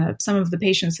in some of the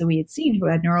patients that we had seen who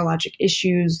had neurologic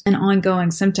issues and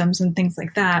ongoing symptoms and things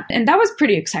like that. And that was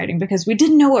pretty exciting because we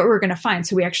didn't know what we were going to find.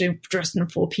 So we actually dressed in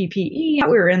full PPE. We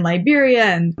were in Liberia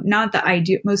and not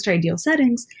the most ideal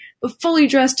settings, but fully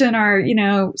dressed in our,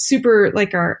 super,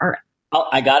 like our Oh,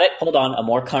 I got it. Hold on. A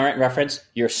more current reference.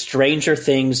 Your Stranger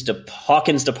Things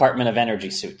Hawkins Department of Energy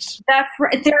suits. That's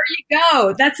right. There you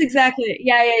go. That's exactly it.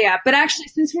 Yeah. But actually,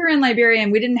 since we were in Liberia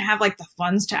and we didn't have like the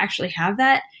funds to actually have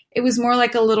that, it was more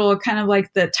like a little kind of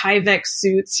like the Tyvek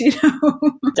suits,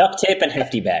 Duct tape and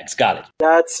hefty bags. Got it.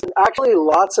 That's actually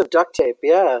lots of duct tape.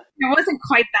 Yeah. It wasn't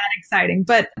quite that exciting,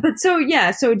 but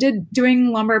so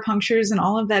doing lumbar punctures and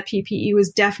all of that PPE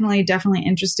was definitely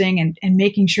interesting and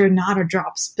making sure not a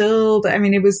drop spilled. I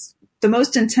mean, it was the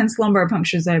most intense lumbar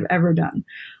punctures I've ever done.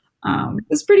 It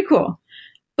was pretty cool.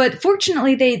 But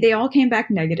fortunately, they all came back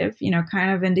negative,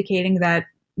 kind of indicating that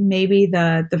maybe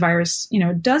the virus,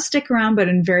 does stick around, but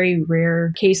in very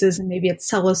rare cases, and maybe it's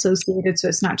cell associated, so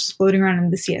it's not just floating around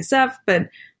in the CSF. But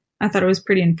I thought it was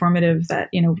pretty informative that,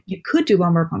 you could do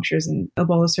lumbar punctures in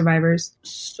Ebola survivors.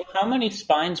 So how many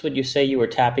spines would you say you were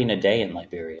tapping a day in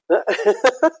Liberia?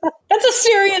 That's a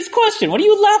serious question. What are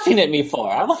you laughing at me for?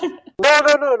 No.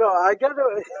 I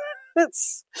gotta.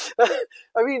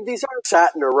 These aren't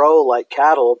sat in a row like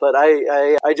cattle, but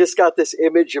I just got this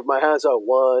image of my hands on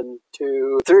 1,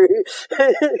 2, 3.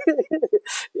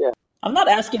 Yeah. I'm not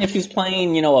asking if he's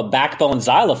playing, a backbone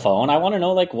xylophone. I want to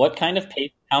know, what kind of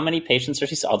how many patients are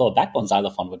she? Although a backbone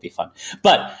xylophone would be fun,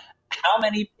 but how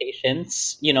many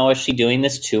patients, is she doing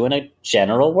this to in a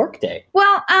general workday?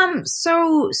 Well,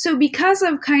 so because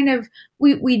of kind of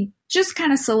we just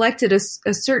kind of selected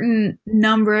a certain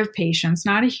number of patients,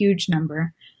 not a huge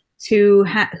number, who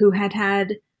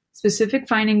had specific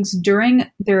findings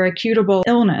during their acute Ebola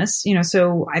illness.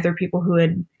 So either people who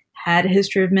had a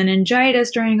history of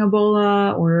meningitis during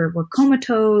Ebola or were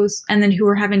comatose, and then who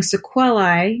were having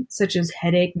sequelae such as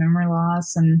headache, memory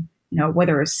loss, and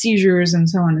whether it's seizures and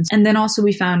so on. And then also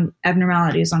we found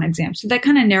abnormalities on exam. So that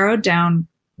kind of narrowed down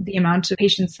the amount of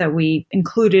patients that we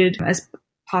included as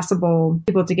possible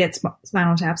people to get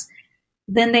spinal taps.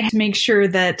 Then they had to make sure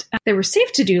that they were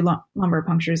safe to do lumbar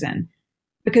punctures in,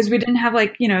 because we didn't have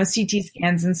CT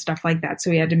scans and stuff like that. So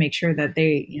we had to make sure that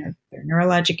their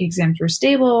neurologic exams were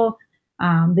stable.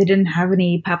 They didn't have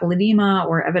any papilledema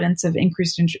or evidence of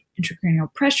increased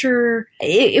intracranial pressure.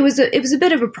 It was a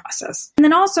bit of a process. And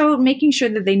then also making sure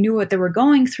that they knew what they were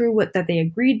going through, that they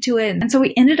agreed to it. And so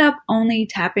we ended up only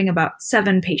tapping about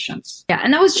 7 patients. Yeah.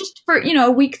 And that was just for,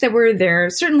 a week that we're there.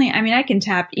 Certainly, I can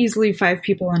tap easily 5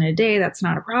 people in a day. That's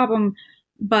not a problem.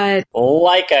 But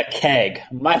like a keg,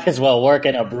 might as well work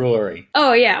in a brewery.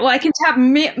 Oh yeah, well I can tap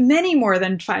many more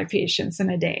than 5 patients in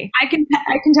a day. I can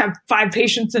tap 5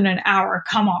 patients in an hour.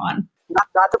 Come on,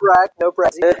 not to brag, no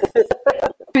bragging.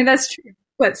 That's true,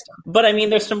 but still. But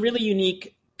there's some really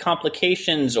unique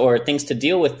complications or things to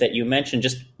deal with that you mentioned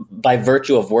just by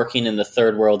virtue of working in the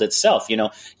third world itself.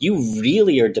 You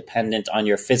really are dependent on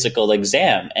your physical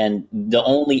exam, and the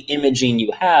only imaging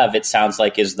you have, it sounds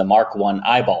like, is the Mark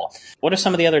I eyeball. What are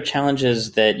some of the other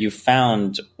challenges that you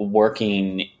found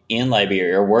working in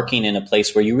Liberia or working in a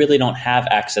place where you really don't have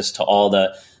access to all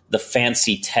the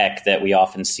fancy tech that we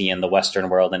often see in the Western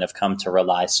world and have come to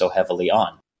rely so heavily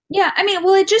on? Yeah,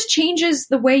 it just changes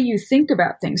the way you think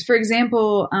about things. For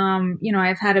example,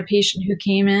 I've had a patient who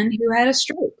came in who had a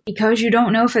stroke because you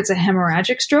don't know if it's a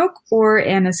hemorrhagic stroke or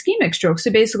an ischemic stroke. So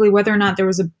basically whether or not there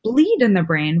was a bleed in the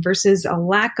brain versus a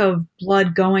lack of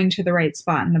blood going to the right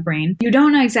spot in the brain, you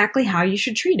don't know exactly how you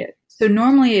should treat it. So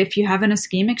normally if you have an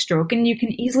ischemic stroke, and you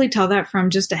can easily tell that from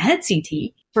just a head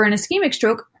CT, for an ischemic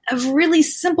stroke, a really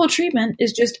simple treatment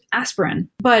is just aspirin.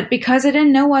 But because I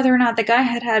didn't know whether or not the guy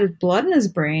had blood in his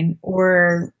brain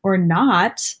or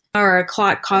not, or a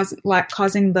clot causing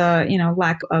the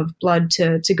lack of blood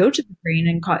to go to the brain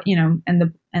and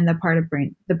the part of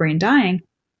the brain dying,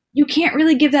 you can't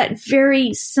really give that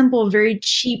very simple, very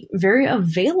cheap, very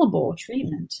available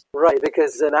treatment. Right,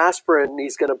 because an aspirin,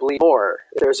 he's going to bleed more.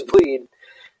 If there's a bleed,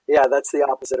 yeah, that's the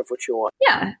opposite of what you want.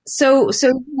 Yeah. So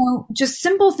just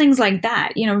simple things like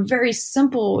that, very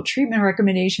simple treatment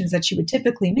recommendations that you would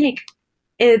typically make.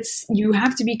 You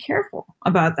have to be careful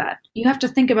about that. You have to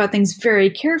think about things very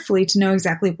carefully to know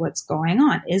exactly what's going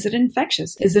on. Is it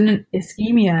infectious? Is it an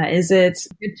ischemia? Is it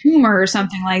a tumor or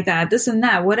something like that? This and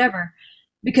that, whatever.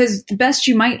 Because the best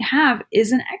you might have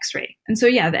is an x-ray. And so,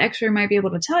 yeah, the x-ray might be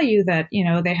able to tell you that,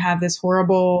 they have this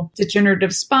horrible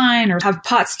degenerative spine or have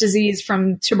Pott's disease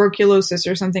from tuberculosis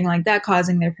or something like that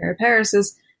causing their paraparesis.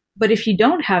 But if you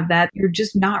don't have that, you're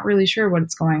just not really sure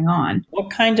what's going on.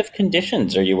 What kind of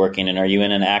conditions are you working in? Are you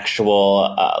in an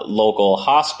actual local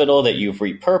hospital that you've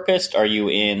repurposed? Are you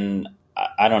in,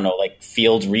 like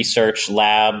field research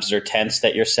labs or tents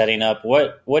that you're setting up?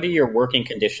 What are your working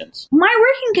conditions? My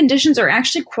working conditions are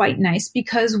actually quite nice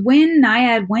because when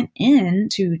NIAID went in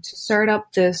to start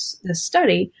up this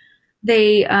study,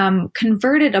 they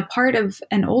converted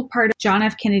an old part of John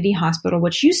F. Kennedy Hospital,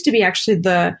 which used to be actually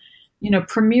the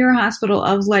premier hospital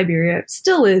of Liberia. It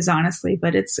still is, honestly,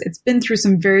 but it's been through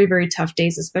some very, very tough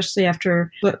days, especially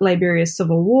after Liberia's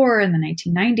civil war in the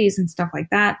 1990s and stuff like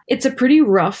that. It's a pretty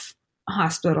rough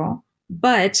hospital,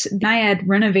 but NIAID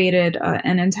renovated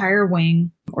an entire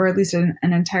wing, or at least an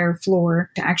entire floor,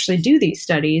 to actually do these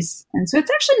studies. And so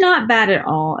it's actually not bad at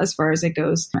all as far as it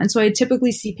goes. And so I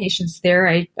typically see patients there.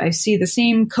 I see the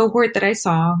same cohort that I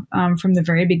saw from the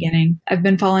very beginning. I've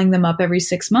been following them up every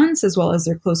 6 months, as well as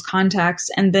their close contacts,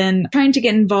 and then trying to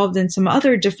get involved in some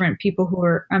other different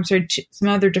some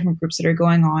other different groups that are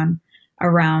going on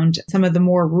around some of the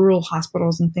more rural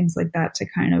hospitals and things like that, to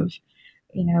kind of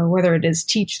whether it is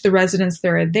teach the residents that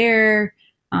are there,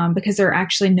 because there are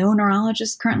actually no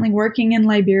neurologists currently working in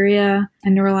Liberia,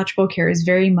 and neurological care is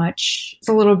it's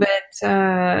a little bit,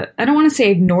 I don't want to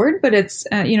say ignored, but it's,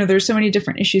 there's so many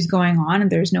different issues going on,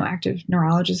 and there's no active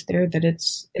neurologist there that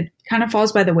it kind of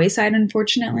falls by the wayside,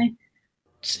 unfortunately.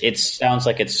 It sounds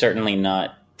like it's certainly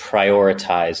not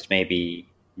prioritized,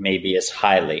 maybe as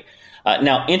highly.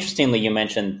 Now, interestingly, you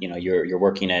mentioned, you're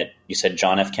working at, you said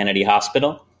John F. Kennedy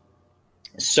Hospital.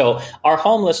 So our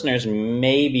home listeners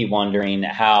may be wondering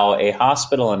how a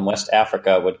hospital in West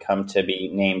Africa would come to be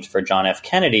named for John F.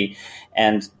 Kennedy.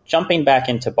 And jumping back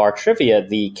into bar trivia,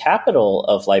 the capital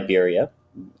of Liberia,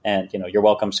 and you're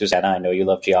welcome, Susanna, I know you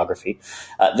love geography.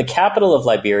 The capital of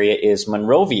Liberia is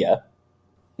Monrovia,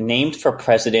 named for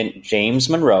President James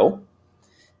Monroe.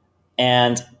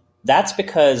 And that's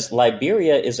because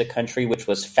Liberia is a country which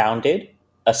was founded,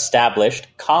 established,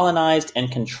 colonized,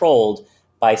 and controlled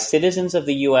by citizens of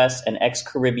the U.S. and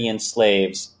ex-Caribbean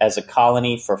slaves as a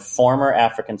colony for former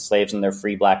African slaves and their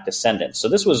free black descendants. So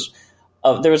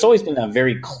there has always been a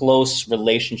very close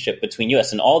relationship between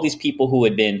U.S. and all these people who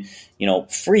had been,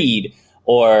 freed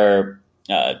or,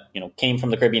 came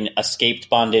from the Caribbean, escaped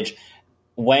bondage,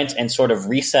 went and sort of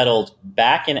resettled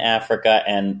back in Africa,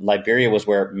 and Liberia was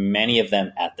where many of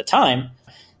them at the time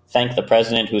thank the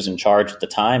president who's in charge at the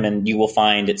time, and you will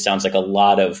find it sounds like a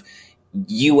lot of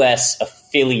U.S.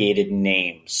 affiliated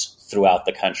names throughout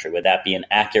the country. Would that be an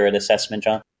accurate assessment,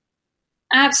 John?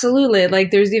 Absolutely.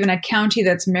 Like there's even a county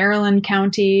that's Maryland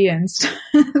County and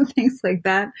things like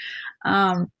that.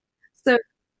 So,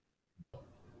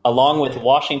 along with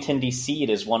Washington, D.C., it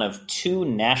is one of 2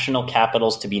 national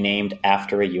capitals to be named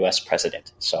after a U.S.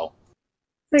 president. So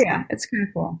yeah, it's kind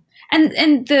of cool.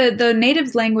 And the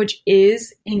native language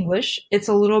is English. It's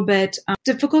a little bit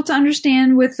difficult to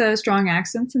understand with strong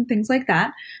accents and things like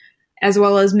that, as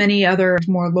well as many other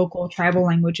more local tribal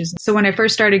languages. So when I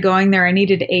first started going there, I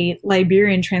needed a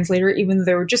Liberian translator, even though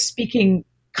they were just speaking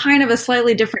kind of a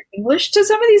slightly different English to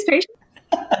some of these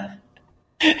patients.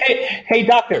 Hey,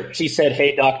 doctor, she said,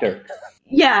 hey, doctor.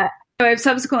 Yeah. I've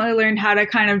subsequently learned how to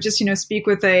kind of just, speak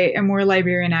with a more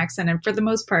Liberian accent. And for the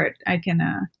most part, I can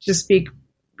just speak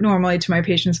normally to my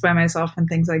patients by myself and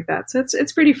things like that. So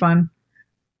it's pretty fun.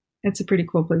 It's a pretty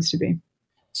cool place to be.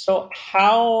 So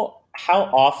how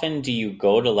often do you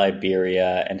go to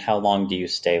Liberia, and how long do you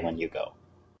stay when you go?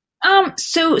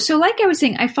 So like I was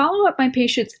saying, I follow up my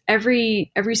patients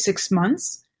every 6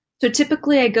 months. So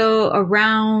typically I go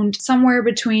around somewhere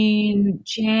between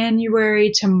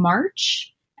January to March.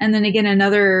 And then again,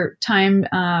 another time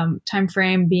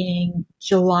frame being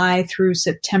July through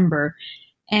September.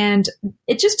 And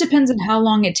it just depends on how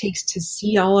long it takes to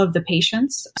see all of the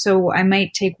patients. So I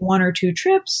might take 1 or 2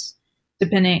 trips,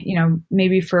 depending,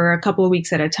 maybe for a couple of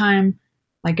weeks at a time.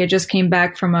 Like I just came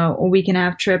back from a week and a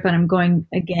half trip, and I'm going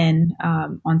again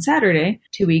on Saturday,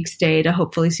 2-week stay to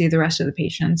hopefully see the rest of the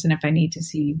patients. And if I need to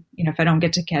see, if I don't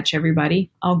get to catch everybody,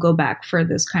 I'll go back for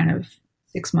this kind of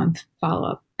 6-month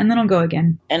follow-up. And then I'll go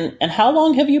again. And how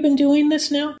long have you been doing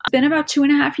this now? It's been about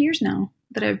 2.5 years now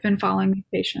that I've been following these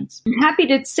patients. I'm happy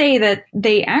to say that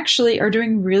they actually are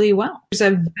doing really well. There's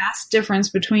a vast difference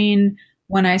between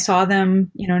when I saw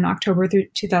them, in October through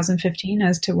 2015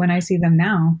 as to when I see them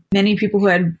now. Many people who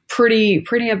had pretty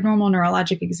abnormal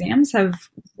neurologic exams have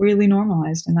really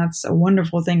normalized, and that's a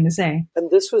wonderful thing to say.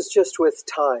 And this was just with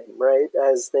time, right?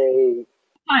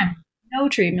 Time. No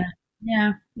treatment.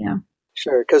 Yeah.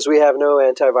 Sure, because we have no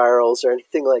antivirals or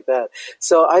anything like that.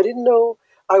 So I didn't know.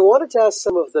 I wanted to ask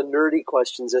some of the nerdy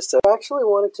questions I actually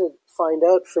wanted to find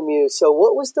out from you. So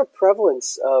what was the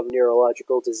prevalence of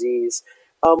neurological disease?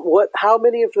 How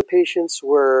many of the patients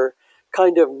were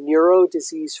kind of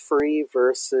neurodisease-free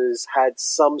versus had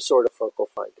some sort of focal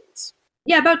findings?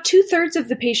 Yeah, about 2/3 of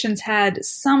the patients had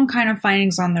some kind of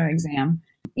findings on their exam.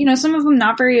 Some of them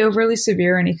not very overly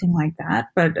severe or anything like that,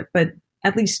 but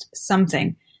at least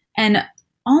something. And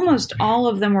almost all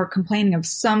of them were complaining of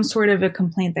some sort of a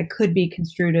complaint that could be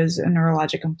construed as a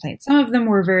neurologic complaint. Some of them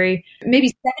were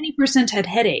maybe 70% had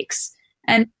headaches.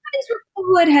 And these were people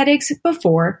who had headaches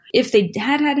before. If they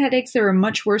had headaches, they were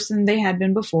much worse than they had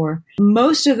been before.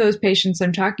 Most of those patients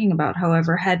I'm talking about,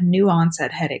 however, had new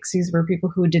onset headaches. These were people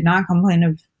who did not complain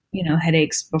of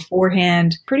headaches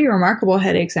beforehand, pretty remarkable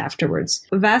headaches afterwards.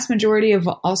 The vast majority have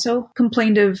also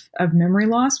complained of memory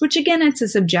loss, which again, it's a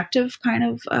subjective kind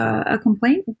of a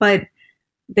complaint, but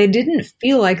they didn't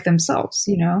feel like themselves,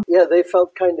 Yeah, they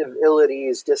felt kind of ill at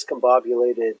ease,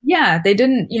 discombobulated. Yeah, they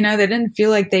didn't feel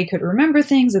like they could remember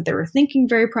things, that they were thinking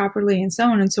very properly, and so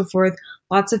on and so forth.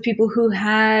 Lots of people who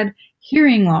had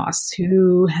hearing loss,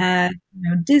 who had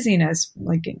dizziness,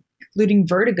 like including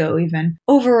vertigo even.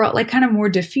 Overall, like kind of more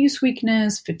diffuse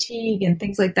weakness, fatigue, and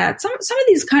things like that. Some of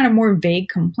these kind of more vague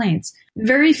complaints.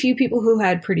 Very few people who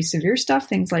had pretty severe stuff,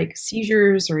 things like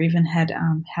seizures, or even had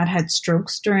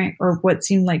strokes during, or what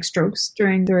seemed like strokes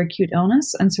during their acute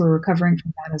illness, and so we're recovering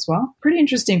from that as well. Pretty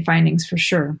interesting findings for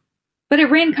sure. But it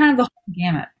ran kind of the whole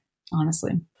gamut,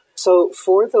 honestly. So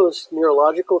for those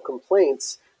neurological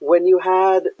complaints, when you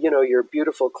had, your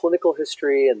beautiful clinical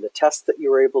history and the tests that you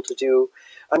were able to do,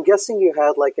 I'm guessing you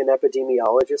had like an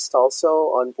epidemiologist also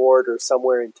on board or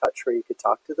somewhere in touch where you could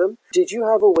talk to them. Did you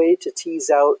have a way to tease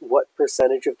out what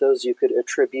percentage of those you could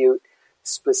attribute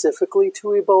specifically to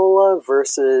Ebola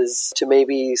versus to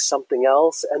maybe something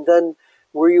else? And then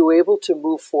were you able to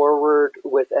move forward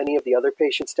with any of the other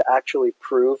patients to actually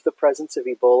prove the presence of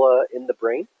Ebola in the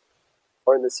brain?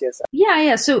 Or in the CSF?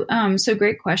 Yeah. So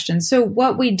great question. So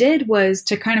what we did was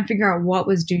to kind of figure out what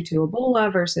was due to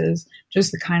Ebola versus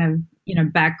just the kind of,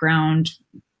 background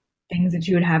things that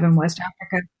you would have in West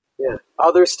Africa. Yeah.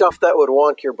 Other stuff that would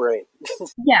wonk your brain.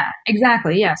 Yeah,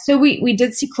 exactly. Yeah. So we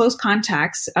did see close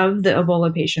contacts of the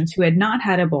Ebola patients who had not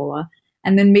had Ebola,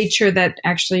 and then made sure that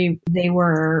actually they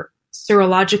were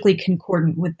serologically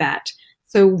concordant with that.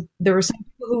 So there were some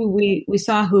people who we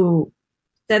saw who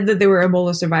said that they were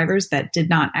Ebola survivors that did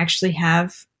not actually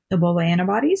have Ebola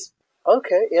antibodies.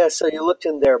 Okay, yeah, so you looked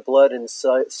in their blood and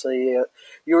so you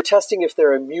were testing if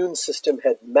their immune system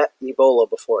had met Ebola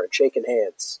before and shaken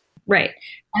hands. Right.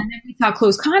 And then we saw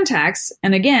close contacts.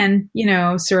 And again,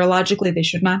 serologically, they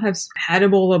should not have had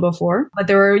Ebola before, but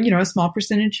there were, a small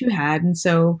percentage who had. And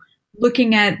so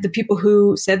looking at the people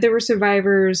who said they were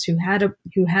survivors, who had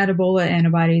Ebola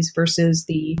antibodies versus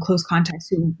the close contacts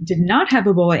who did not have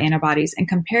Ebola antibodies, and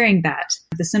comparing that,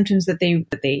 the symptoms that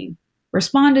they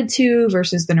responded to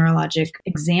versus the neurologic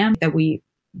exam that we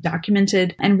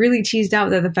documented, and really teased out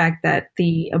that the fact that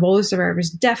the Ebola survivors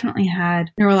definitely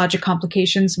had neurologic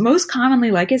complications, most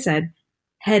commonly, like I said,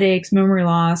 headaches, memory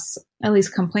loss, at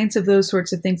least complaints of those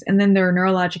sorts of things. And then their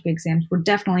neurologic exams were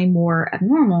definitely more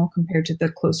abnormal compared to the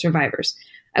close survivors.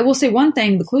 I will say one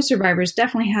thing, the close survivors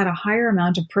definitely had a higher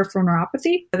amount of peripheral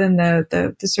neuropathy than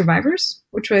the survivors,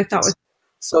 which I thought was...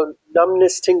 So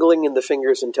numbness, tingling in the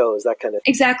fingers and toes, that kind of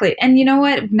thing. Exactly. And you know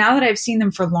what? Now that I've seen them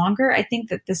for longer, I think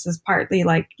that this is partly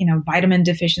like, vitamin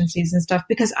deficiencies and stuff,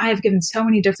 because I have given so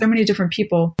many different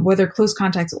people, whether close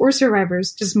contacts or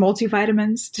survivors, just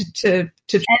multivitamins to and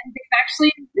they've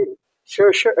actually...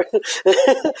 Sure.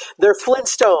 They're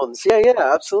Flintstones. Yeah,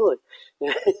 absolutely. So,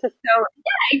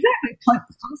 yeah, exactly.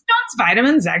 Flintstones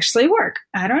vitamins actually work.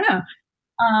 I don't know.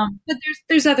 But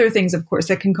there's other things, of course,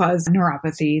 that can cause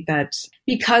neuropathy that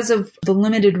because of the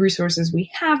limited resources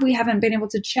we haven't been able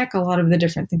to check a lot of the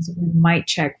different things that we might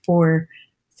check for,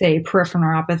 say, peripheral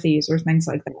neuropathies or things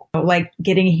like that. Like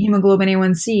getting a hemoglobin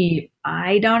A1C,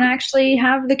 I don't actually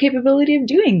have the capability of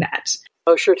doing that.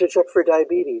 Oh, sure, to check for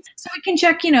diabetes. So we can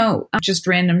check, just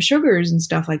random sugars and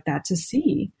stuff like that to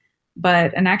see.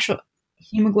 But an actual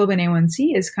hemoglobin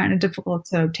A1C is kind of difficult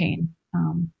to obtain.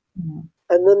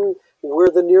 And then were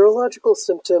the neurological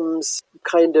symptoms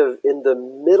kind of in the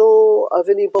middle of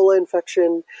an Ebola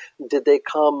infection? Did they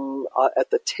come at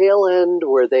the tail end?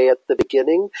 Were they at the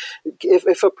beginning?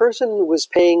 If a person was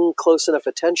paying close enough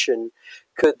attention,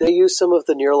 could they use some of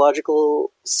the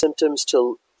neurological symptoms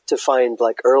to find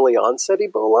like early onset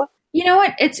Ebola? You know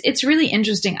what? It's really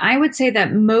interesting. I would say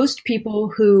that most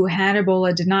people who had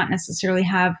Ebola did not necessarily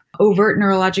have overt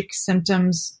neurologic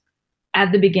symptoms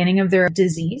at the beginning of their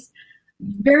disease.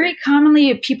 Very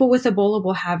commonly, people with Ebola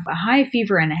will have a high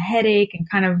fever and a headache and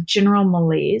kind of general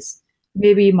malaise,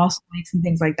 maybe muscle aches and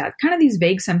things like that, kind of these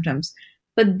vague symptoms.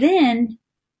 But then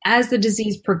as the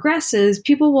disease progresses,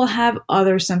 people will have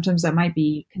other symptoms that might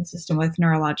be consistent with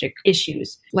neurologic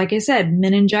issues. Like I said,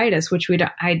 meningitis, which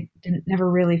I never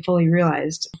really fully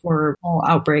realized before the whole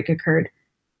outbreak occurred.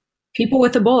 People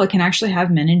with Ebola can actually have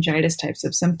meningitis types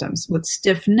of symptoms with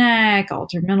stiff neck,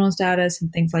 altered mental status,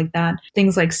 and things like that.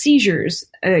 Things like seizures.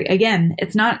 Again,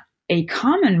 it's not a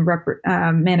common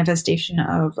manifestation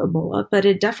of Ebola, but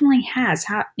it definitely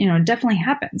it definitely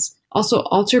happens. Also,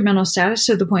 altered mental status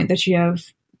to the point that you have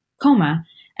coma.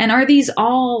 And are these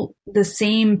all the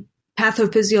same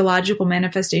pathophysiological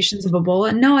manifestations of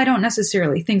Ebola? No, I don't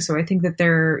necessarily think so. I think that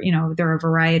there are a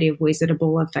variety of ways that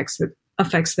Ebola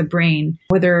affects the brain,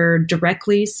 whether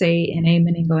directly, say, in a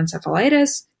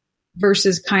meningoencephalitis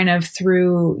versus kind of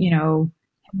through,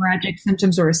 hemorrhagic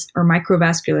symptoms or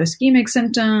microvascular ischemic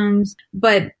symptoms.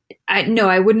 But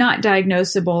I would not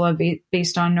diagnose Ebola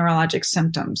based on neurologic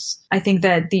symptoms. I think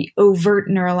that the overt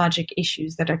neurologic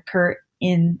issues that occur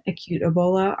in acute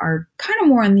Ebola are kind of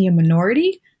more in the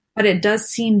minority. But it does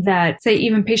seem that, say,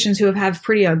 even patients who have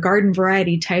pretty garden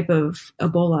variety type of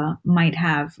Ebola might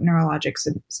have neurologic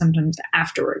symptoms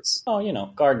afterwards. Oh,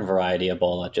 garden variety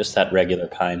Ebola, just that regular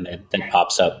kind that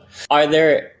pops up. Are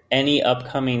there any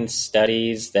upcoming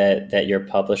studies that you're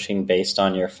publishing based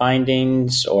on your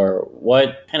findings, or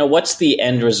what's the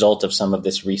end result of some of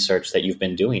this research that you've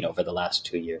been doing over the last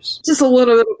 2 years? Just a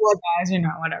little bit of blood guys,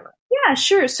 whatever. Yeah,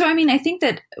 sure. So, I think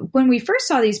that when we first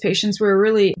saw these patients, we were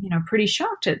really, pretty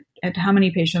shocked at how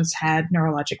many patients had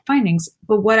neurologic findings.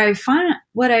 But what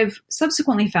I've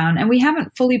subsequently found, and we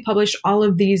haven't fully published all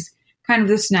of these kind of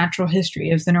this natural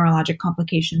history of the neurologic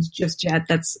complications just yet.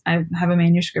 I have a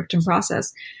manuscript in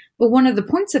process. But one of the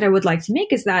points that I would like to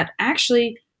make is that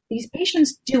actually these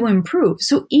patients do improve.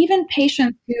 So even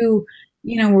patients who,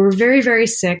 were very, very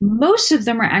sick, most of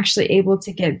them are actually able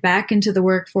to get back into the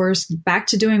workforce, back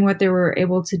to doing what they were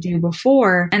able to do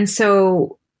before. And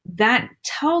so that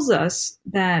tells us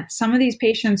that some of these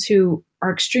patients who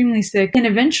are extremely sick can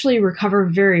eventually recover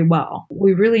very well.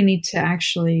 We really need to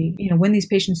actually, when these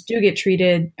patients do get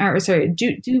treated,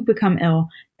 do become ill,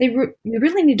 we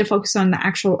really need to focus on the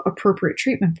actual appropriate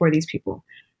treatment for these people.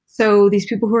 So these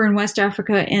people who are in West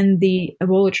Africa in the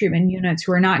Ebola treatment units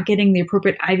who are not getting the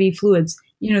appropriate IV fluids,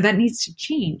 that needs to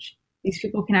change. These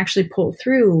people can actually pull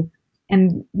through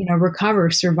and,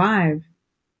 recover, survive.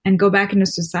 and go back into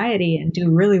society and do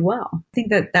really well. I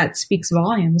think that speaks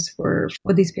volumes for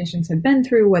what these patients have been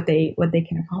through, what they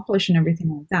can accomplish and everything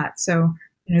like that. So,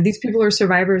 these people are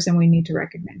survivors and we need to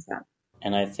recognize that.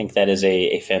 And I think that is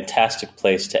a fantastic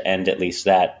place to end at least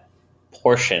that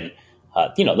portion,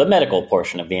 the medical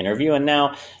portion of the interview. And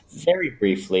now, very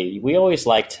briefly, we always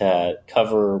like to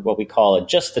cover what we call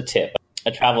just the tip,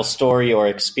 a travel story or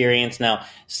experience. Now,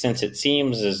 since it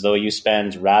seems as though you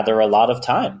spend rather a lot of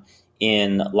time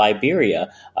in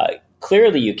Liberia,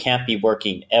 clearly you can't be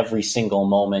working every single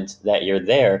moment that you're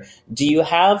there. Do you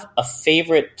have a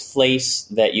favorite place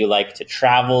that you like to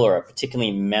travel or a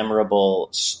particularly memorable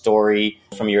story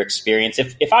from your experience?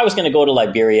 If I was going to go to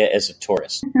Liberia as a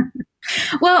tourist.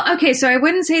 Well, okay, so I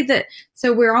wouldn't say that.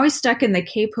 So we're always stuck in the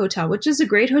Cape Hotel, which is a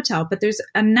great hotel, but there's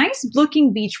a nice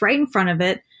looking beach right in front of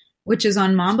it, which is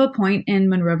on Mamba Point in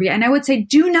Monrovia. And I would say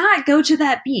do not go to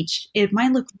that beach. It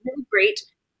might look really great.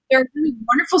 There are really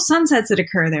wonderful sunsets that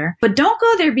occur there, but don't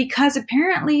go there because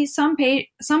apparently some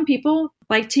people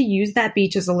like to use that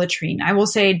beach as a latrine. I will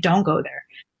say don't go there.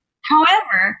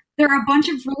 However, there are a bunch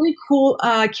of really cool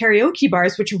karaoke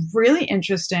bars, which are really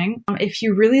interesting. If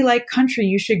you really like country,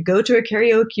 you should go to a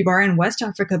karaoke bar in West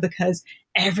Africa because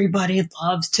everybody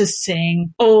loves to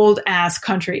sing old ass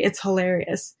country. It's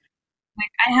hilarious.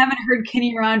 Like, I haven't heard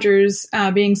Kenny Rogers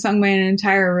being sung by an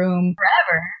entire room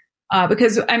forever.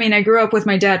 Because, I grew up with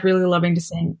my dad really loving to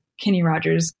sing Kenny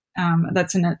Rogers.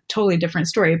 That's in a totally different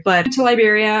story. But to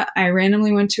Liberia, I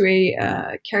randomly went to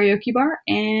a karaoke bar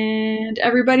and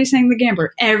everybody sang The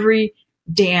Gambler. Every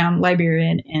damn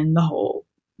Liberian in the whole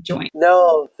joint.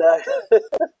 No, that's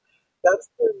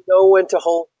the Know When to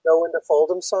Fold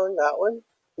 'Em song, that one?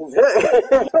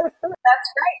 That's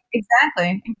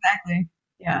right. Exactly.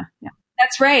 Yeah.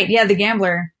 That's right. Yeah, The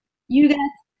Gambler. You got to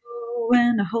know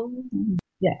when to hold 'em.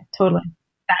 Yeah, totally.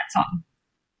 That song.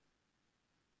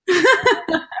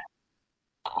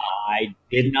 I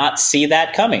did not see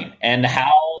that coming. And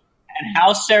how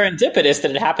serendipitous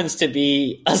that it happens to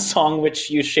be a song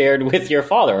which you shared with your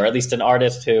father, or at least an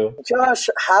artist who... Josh,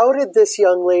 how did this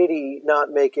young lady not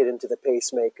make it into the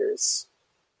Pacemakers?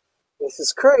 This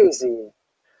is crazy.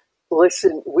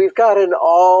 Listen, we've got an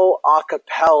all a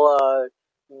cappella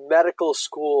medical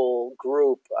school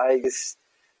group.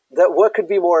 What could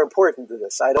be more important than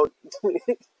this? I don't...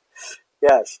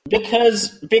 Yes.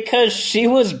 Because she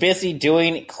was busy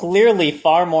doing clearly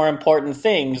far more important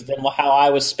things than how I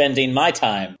was spending my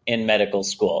time in medical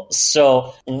school.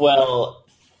 So,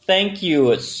 thank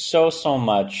you so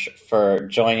much for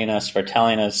joining us, for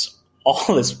telling us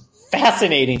all this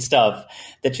fascinating stuff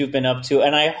that you've been up to.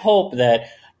 And I hope that,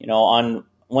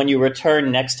 when you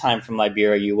return next time from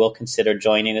Liberia, you will consider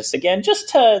joining us again just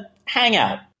to hang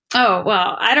out. Oh,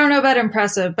 well, I don't know about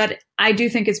impressive, but I do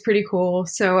think it's pretty cool.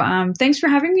 So thanks for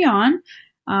having me on.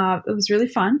 It was really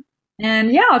fun.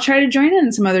 And yeah, I'll try to join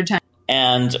in some other time.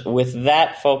 And with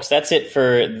that, folks, that's it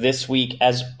for this week.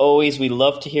 As always, we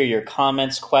love to hear your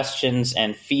comments, questions,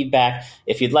 and feedback.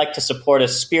 If you'd like to support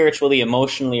us spiritually,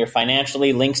 emotionally, or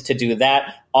financially, links to do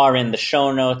that are in the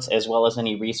show notes, as well as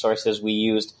any resources we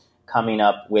used coming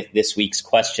up with this week's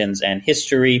questions and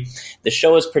history. The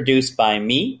show is produced by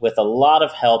me with a lot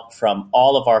of help from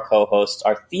all of our co-hosts.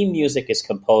 Our theme music is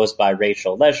composed by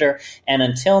Rachel Leisure. And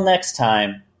until next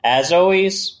time, as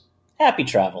always, happy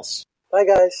travels. Bye,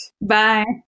 guys. Bye.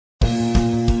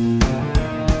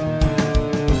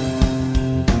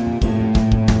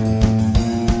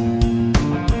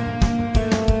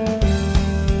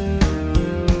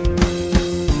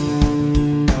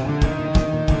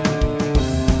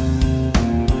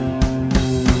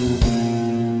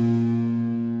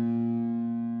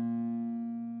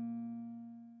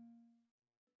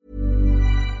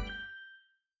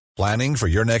 Planning for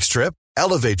your next trip?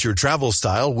 Elevate your travel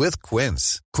style with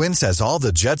Quince. Quince has all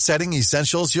the jet-setting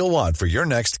essentials you'll want for your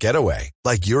next getaway,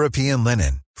 like European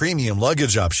linen, premium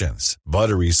luggage options,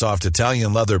 buttery soft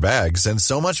Italian leather bags, and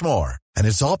so much more. And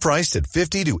it's all priced at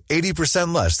 50 to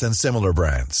 80% less than similar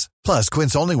brands. Plus,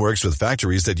 Quince only works with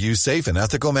factories that use safe and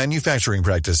ethical manufacturing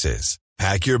practices.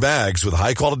 Pack your bags with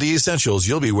high-quality essentials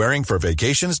you'll be wearing for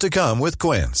vacations to come with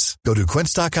Quince. Go to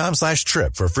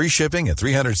quince.com/trip for free shipping and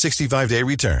 365-day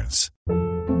returns.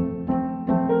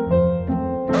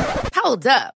 Hold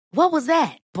up. What was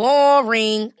that?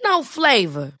 Boring. No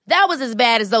flavor. That was as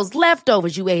bad as those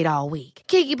leftovers you ate all week.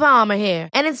 Keke Palmer here.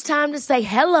 And it's time to say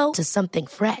hello to something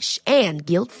fresh and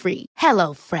guilt-free.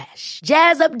 HelloFresh.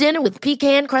 Jazz up dinner with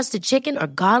pecan-crusted chicken or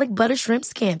garlic butter shrimp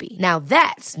scampi. Now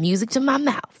that's music to my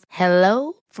mouth.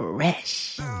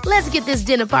 HelloFresh. Let's get this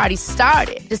dinner party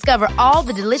started. Discover all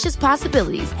the delicious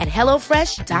possibilities at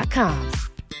HelloFresh.com.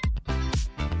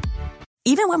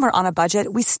 Even when we're on a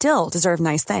budget, we still deserve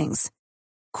nice things.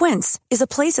 Quince is a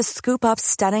place to scoop up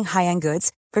stunning high-end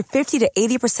goods for 50 to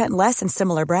 80% less than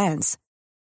similar brands.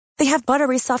 They have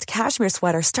buttery soft cashmere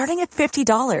sweaters starting at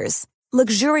 $50,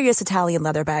 luxurious Italian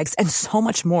leather bags, and so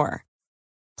much more.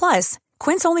 Plus,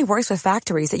 Quince only works with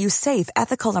factories that use safe,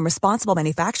 ethical, and responsible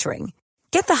manufacturing.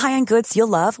 Get the high-end goods you'll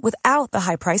love without the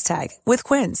high price tag with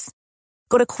Quince.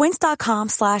 Go to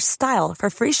quince.com/style for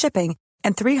free shipping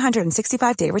and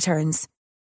 365-day returns.